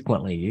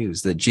frequently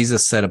used that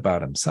Jesus said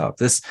about himself.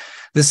 This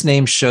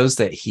name shows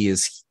that he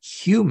is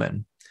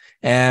human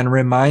and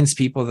reminds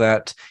people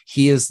that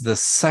he is the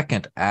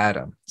second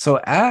Adam. So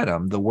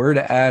Adam, the word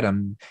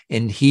Adam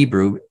in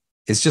Hebrew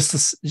is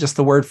just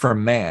the word for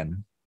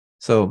man.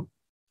 So,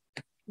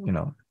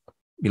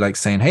 be like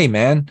saying, hey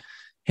man,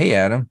 hey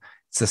Adam.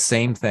 It's the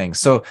same thing.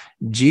 So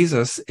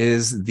Jesus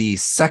is the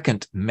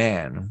second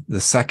man,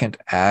 the second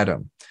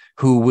Adam,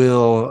 who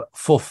will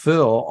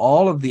fulfill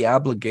all of the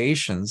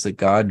obligations that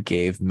God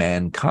gave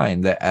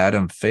mankind that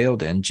Adam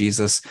failed in.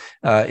 Jesus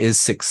is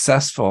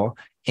successful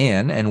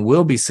in and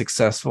will be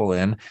successful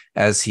in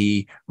as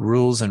he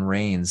rules and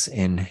reigns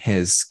in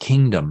his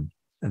kingdom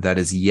that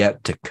is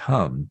yet to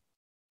come.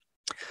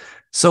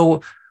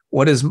 So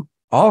what is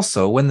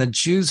also, when the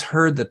Jews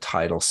heard the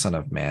title Son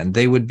of Man,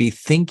 they would be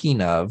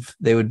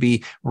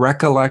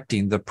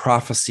recollecting the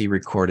prophecy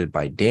recorded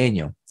by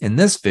Daniel. In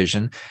this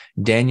vision,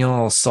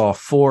 Daniel saw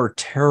 4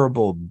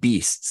 terrible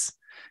beasts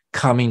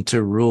coming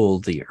to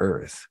rule the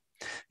earth.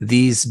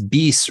 These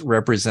beasts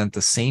represent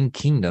the same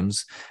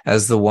kingdoms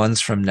as the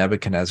ones from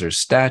Nebuchadnezzar's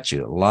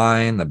statue: the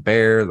lion, the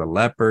bear, the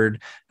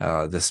leopard,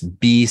 this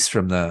beast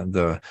from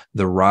the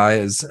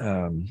rise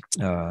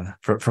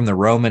from the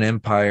Roman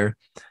Empire.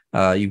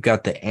 You've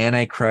got the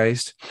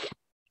Antichrist,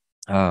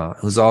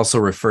 who's also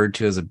referred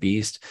to as a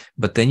beast.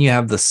 But then you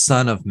have the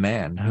Son of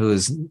Man, who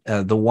is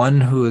the one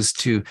who's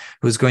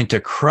going to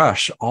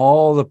crush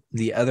all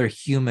the other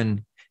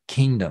human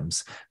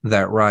kingdoms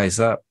that rise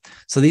up.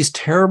 So these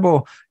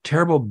terrible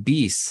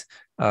beasts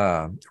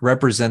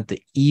represent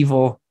the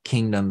evil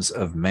kingdoms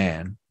of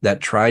man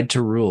that tried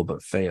to rule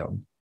but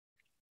failed.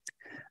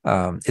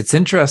 It's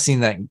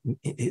interesting that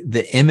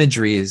the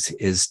imagery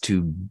is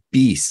to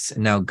beasts.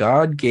 Now,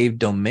 God gave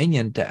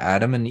dominion to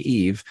Adam and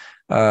Eve,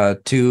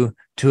 to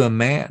a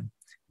man,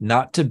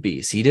 not to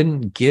beasts. He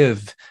didn't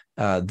give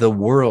the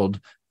world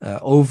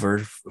over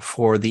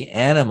for the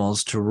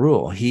animals to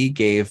rule. He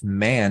gave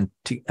man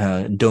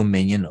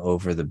dominion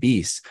over the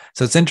beasts.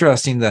 So it's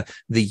interesting the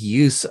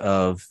use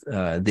of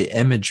the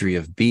imagery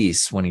of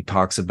beasts when he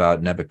talks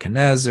about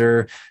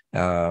Nebuchadnezzar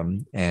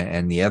and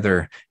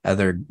the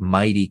other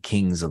mighty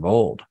kings of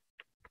old.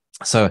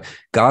 So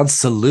God's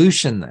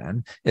solution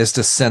then is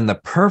to send the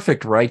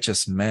perfect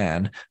righteous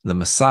man, the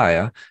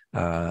Messiah,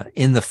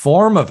 in the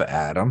form of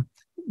Adam,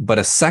 but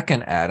a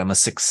second Adam, a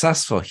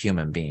successful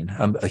human being,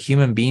 a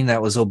human being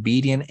that was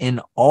obedient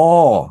in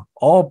all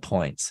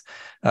points,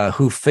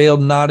 who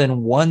failed not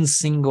in one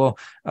single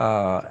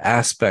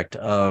aspect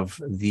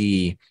of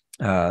the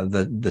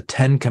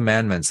 10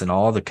 commandments and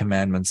all the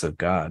commandments of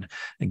God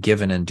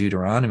given in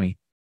Deuteronomy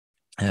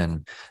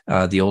and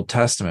the Old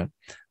Testament.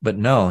 But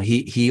no,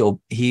 he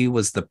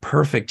was the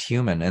perfect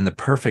human and the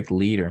perfect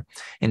leader.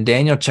 In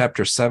Daniel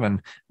chapter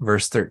 7,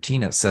 verse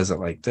 13, it says it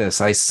like this: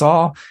 I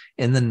saw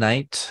in the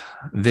night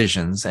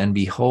visions, and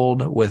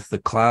behold, with the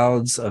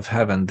clouds of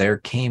heaven, there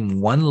came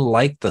one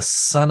like the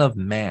Son of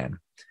Man.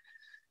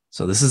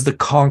 So this is the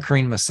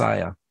conquering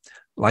Messiah,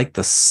 like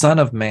the Son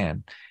of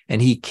Man.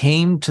 And he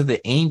came to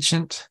the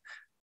Ancient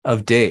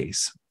of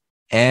Days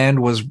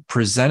and was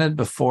presented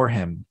before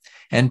him.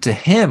 And to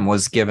him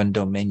was given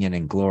dominion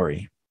and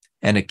glory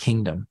and a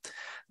kingdom,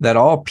 that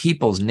all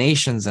peoples,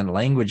 nations, and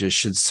languages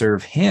should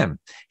serve him.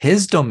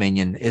 His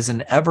dominion is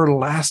an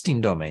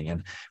everlasting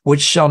dominion,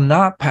 which shall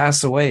not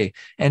pass away,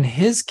 and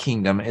his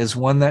kingdom is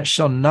one that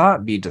shall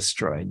not be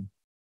destroyed.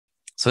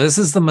 So this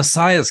is the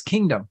Messiah's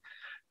kingdom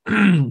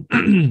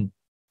that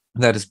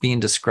is being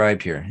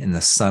described here in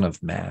the Son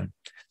of Man.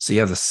 So you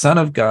have the Son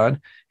of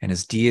God and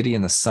his deity,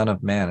 and the Son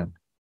of Man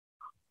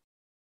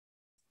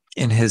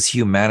in his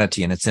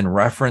humanity, and it's in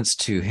reference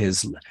to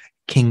his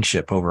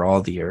kingship over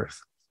all the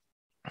earth.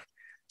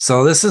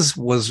 So this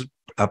was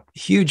a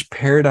huge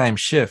paradigm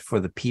shift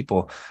for the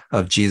people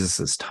of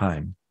Jesus's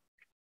time.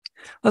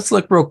 Let's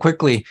look real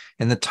quickly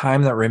in the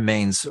time that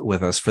remains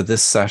with us for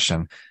this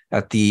session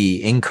at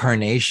the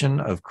incarnation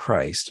of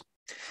Christ.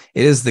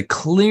 It is the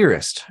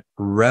clearest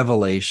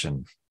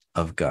revelation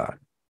of God.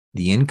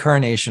 The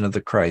incarnation of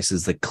the Christ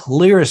is the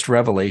clearest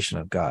revelation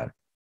of God.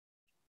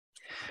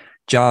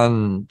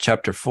 John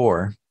chapter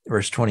 4,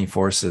 verse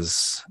 24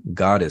 says,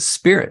 God is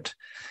spirit.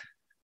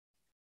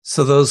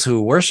 So those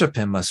who worship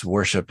him must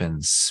worship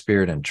in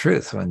spirit and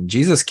truth. When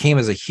Jesus came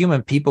as a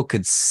human, people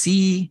could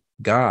see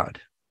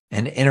God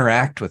and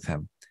interact with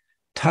him,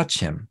 touch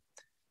him,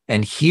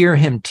 and hear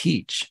him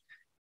teach.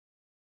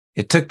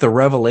 It took the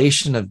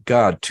revelation of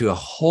God to a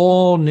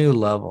whole new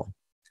level.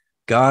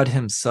 God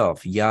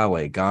himself,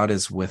 Yahweh, God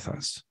is with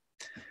us.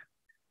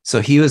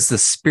 So he was the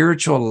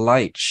spiritual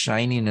light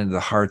shining into the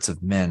hearts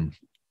of men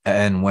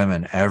and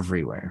women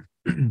everywhere.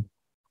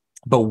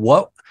 But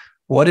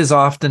what is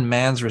often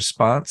man's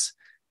response?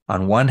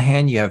 On one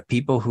hand, you have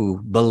people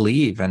who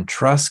believe and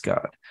trust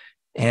God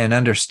and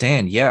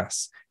understand,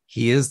 yes,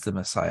 he is the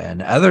Messiah,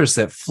 and others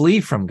that flee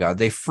from God.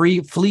 They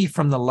flee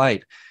from the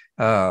light.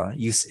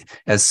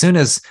 As soon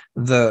as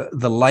the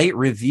light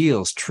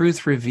reveals,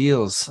 truth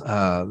reveals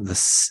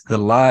the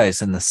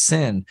lies and the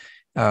sin,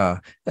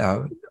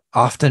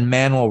 often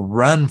man will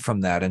run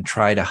from that and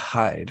try to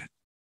hide.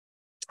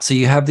 So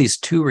you have these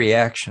two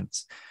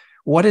reactions.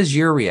 What is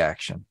your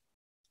reaction?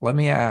 Let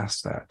me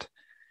ask that.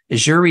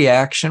 Is your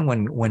reaction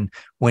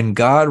when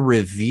God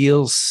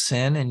reveals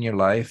sin in your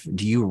life,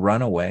 do you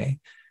run away?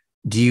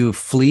 Do you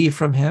flee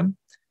from him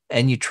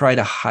and you try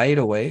to hide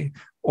away?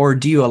 Or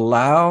do you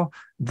allow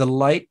the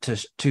light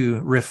to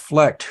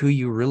reflect who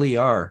you really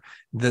are,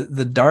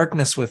 the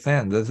darkness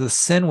within, the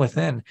sin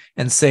within,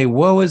 and say,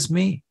 woe is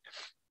me.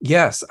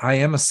 Yes, I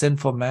am a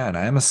sinful man.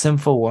 I am a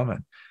sinful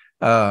woman.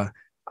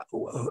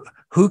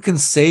 Who can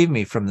save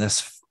me from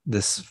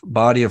this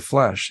body of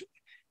flesh?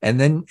 And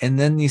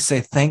then you say,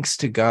 thanks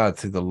to God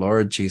through the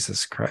Lord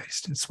Jesus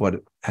Christ. It's what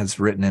it has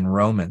written in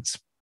Romans.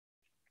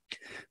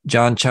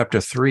 John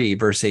chapter 3,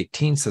 verse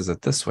 18 says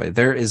it this way: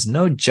 there is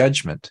no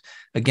judgment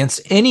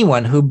against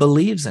anyone who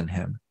believes in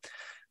him,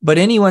 but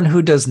anyone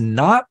who does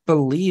not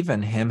believe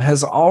in him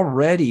has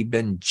already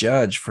been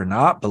judged for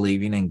not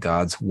believing in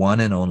God's one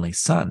and only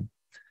Son.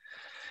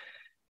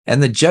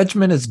 And the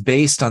judgment is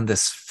based on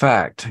this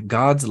fact.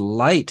 God's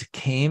light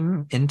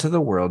came into the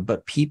world,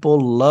 but people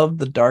loved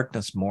the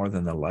darkness more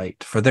than the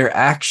light, for their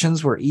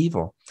actions were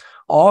evil.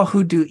 All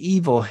who do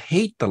evil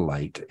hate the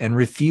light and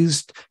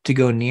refuse to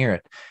go near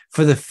it,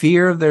 for the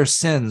fear of their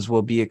sins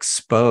will be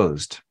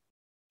exposed.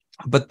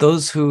 But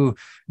those who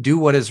do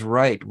what is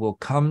right will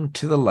come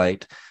to the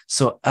light,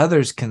 so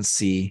others can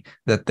see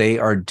that they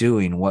are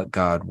doing what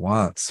God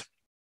wants.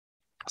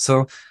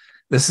 So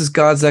this is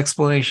God's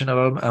explanation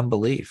of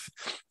unbelief.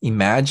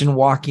 Imagine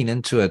walking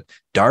into a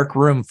dark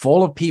room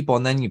full of people,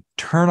 and then you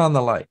turn on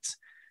the lights.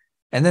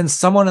 And then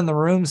someone in the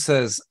room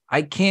says,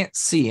 I can't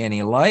see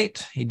any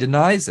light. He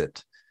denies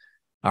it.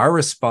 Our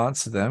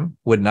response to them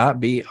would not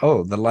be,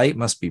 oh, the light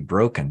must be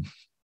broken.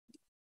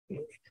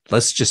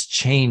 Let's just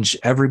change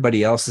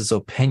everybody else's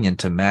opinion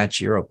to match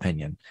your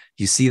opinion.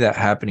 You see that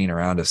happening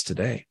around us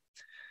today.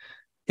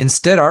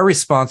 Instead, our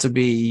response would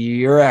be,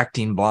 you're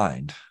acting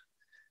blind.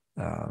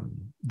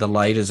 The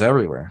light is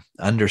everywhere,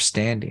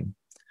 understanding.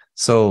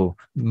 So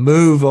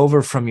move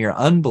over from your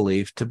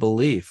unbelief to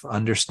belief.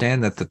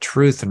 Understand that the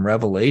truth and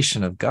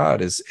revelation of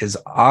God is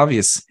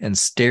obvious and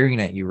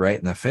staring at you right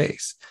in the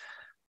face.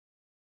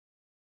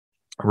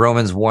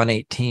 Romans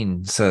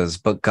 1:18 says,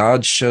 but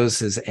God shows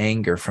his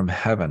anger from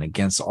heaven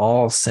against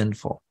all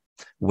sinful,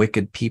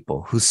 wicked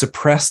people who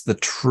suppress the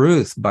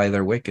truth by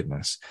their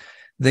wickedness.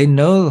 They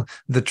know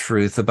the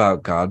truth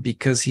about God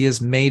because he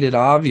has made it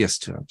obvious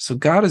to them. So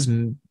God is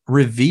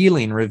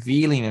revealing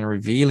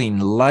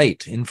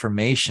light,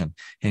 information,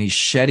 and he's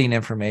shedding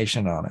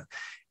information on it.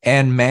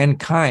 And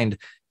mankind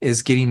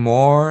is getting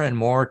more and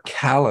more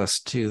callous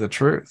to the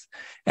truth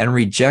and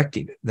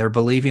rejecting it. They're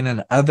believing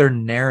in other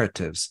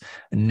narratives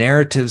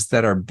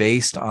that are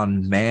based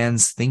on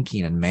man's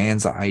thinking and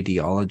man's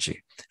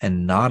ideology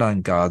and not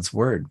on God's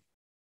word.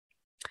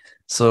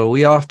 So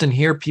we often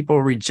hear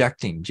people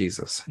rejecting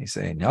Jesus. He's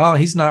saying, no,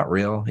 he's not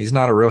real. He's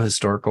not a real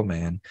historical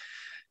man.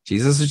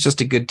 Jesus is just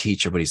a good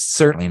teacher, but he's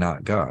certainly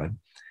not God.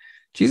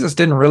 Jesus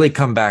didn't really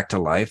come back to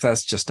life.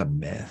 That's just a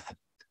myth.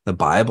 The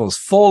Bible's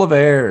full of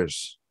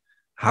errors.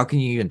 How can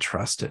you even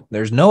trust it?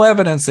 There's no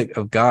evidence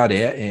of God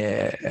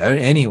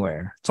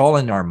anywhere. It's all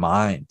in our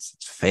minds.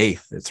 It's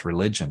faith. It's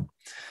religion.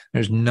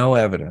 There's no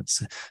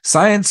evidence.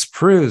 Science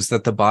proves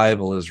that the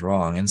Bible is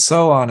wrong, and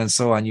so on and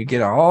so on. You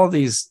get all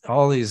these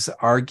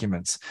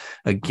arguments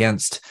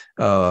against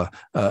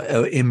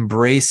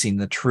embracing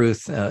the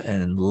truth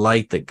and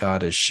light that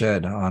God has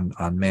shed on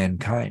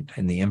mankind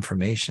and the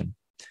information.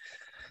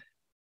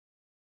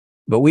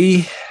 But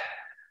we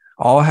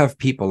all have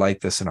people like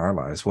this in our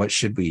lives. What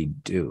should we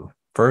do?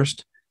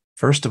 First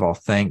of all,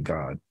 thank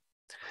God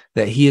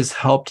that he has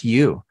helped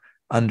you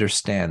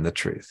understand the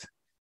truth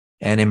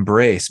and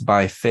embrace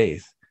by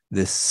faith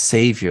this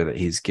Savior that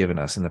he's given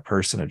us in the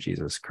person of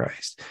Jesus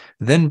Christ.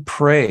 Then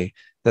pray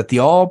that the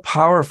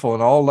all-powerful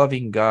and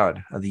all-loving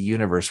God of the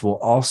universe will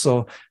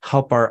also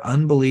help our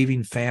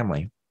unbelieving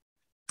family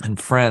and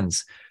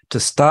friends to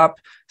stop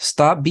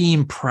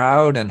being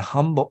proud and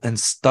humble and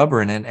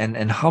stubborn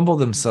and humble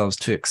themselves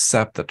to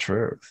accept the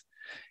truth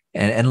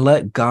and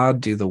let God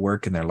do the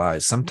work in their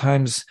lives.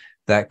 Sometimes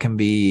that can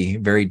be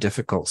very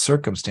difficult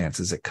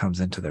circumstances that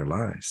comes into their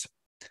lives.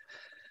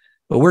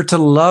 But we're to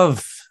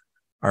love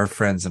our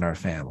friends and our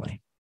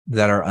family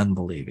that are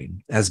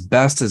unbelieving as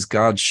best as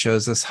God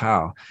shows us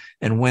how.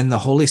 And when the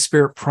Holy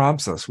Spirit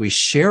prompts us, we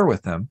share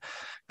with them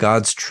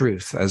God's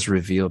truth as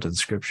revealed in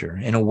Scripture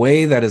in a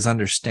way that is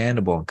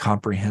understandable and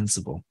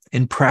comprehensible,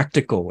 in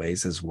practical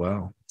ways as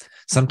well.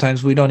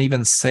 Sometimes we don't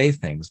even say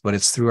things, but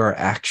it's through our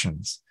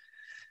actions.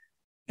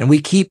 And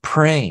we keep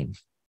praying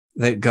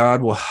that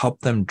God will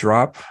help them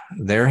drop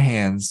their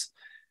hands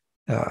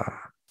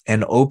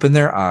and open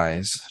their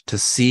eyes to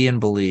see and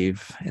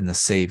believe in the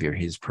Savior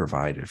he's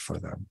provided for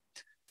them.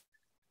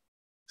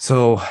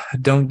 So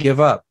don't give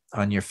up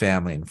on your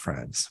family and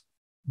friends.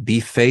 Be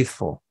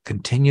faithful.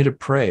 Continue to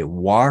pray.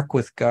 Walk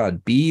with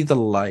God. Be the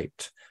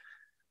light.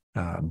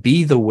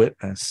 Be the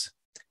witness.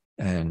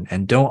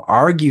 And don't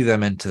argue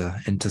them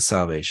into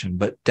salvation,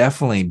 but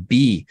definitely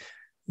be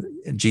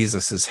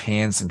Jesus's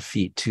hands and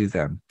feet to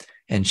them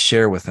and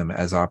share with them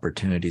as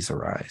opportunities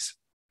arise.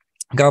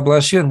 God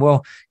bless you, and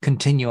we'll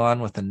continue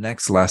on with the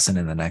next lesson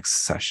in the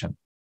next session.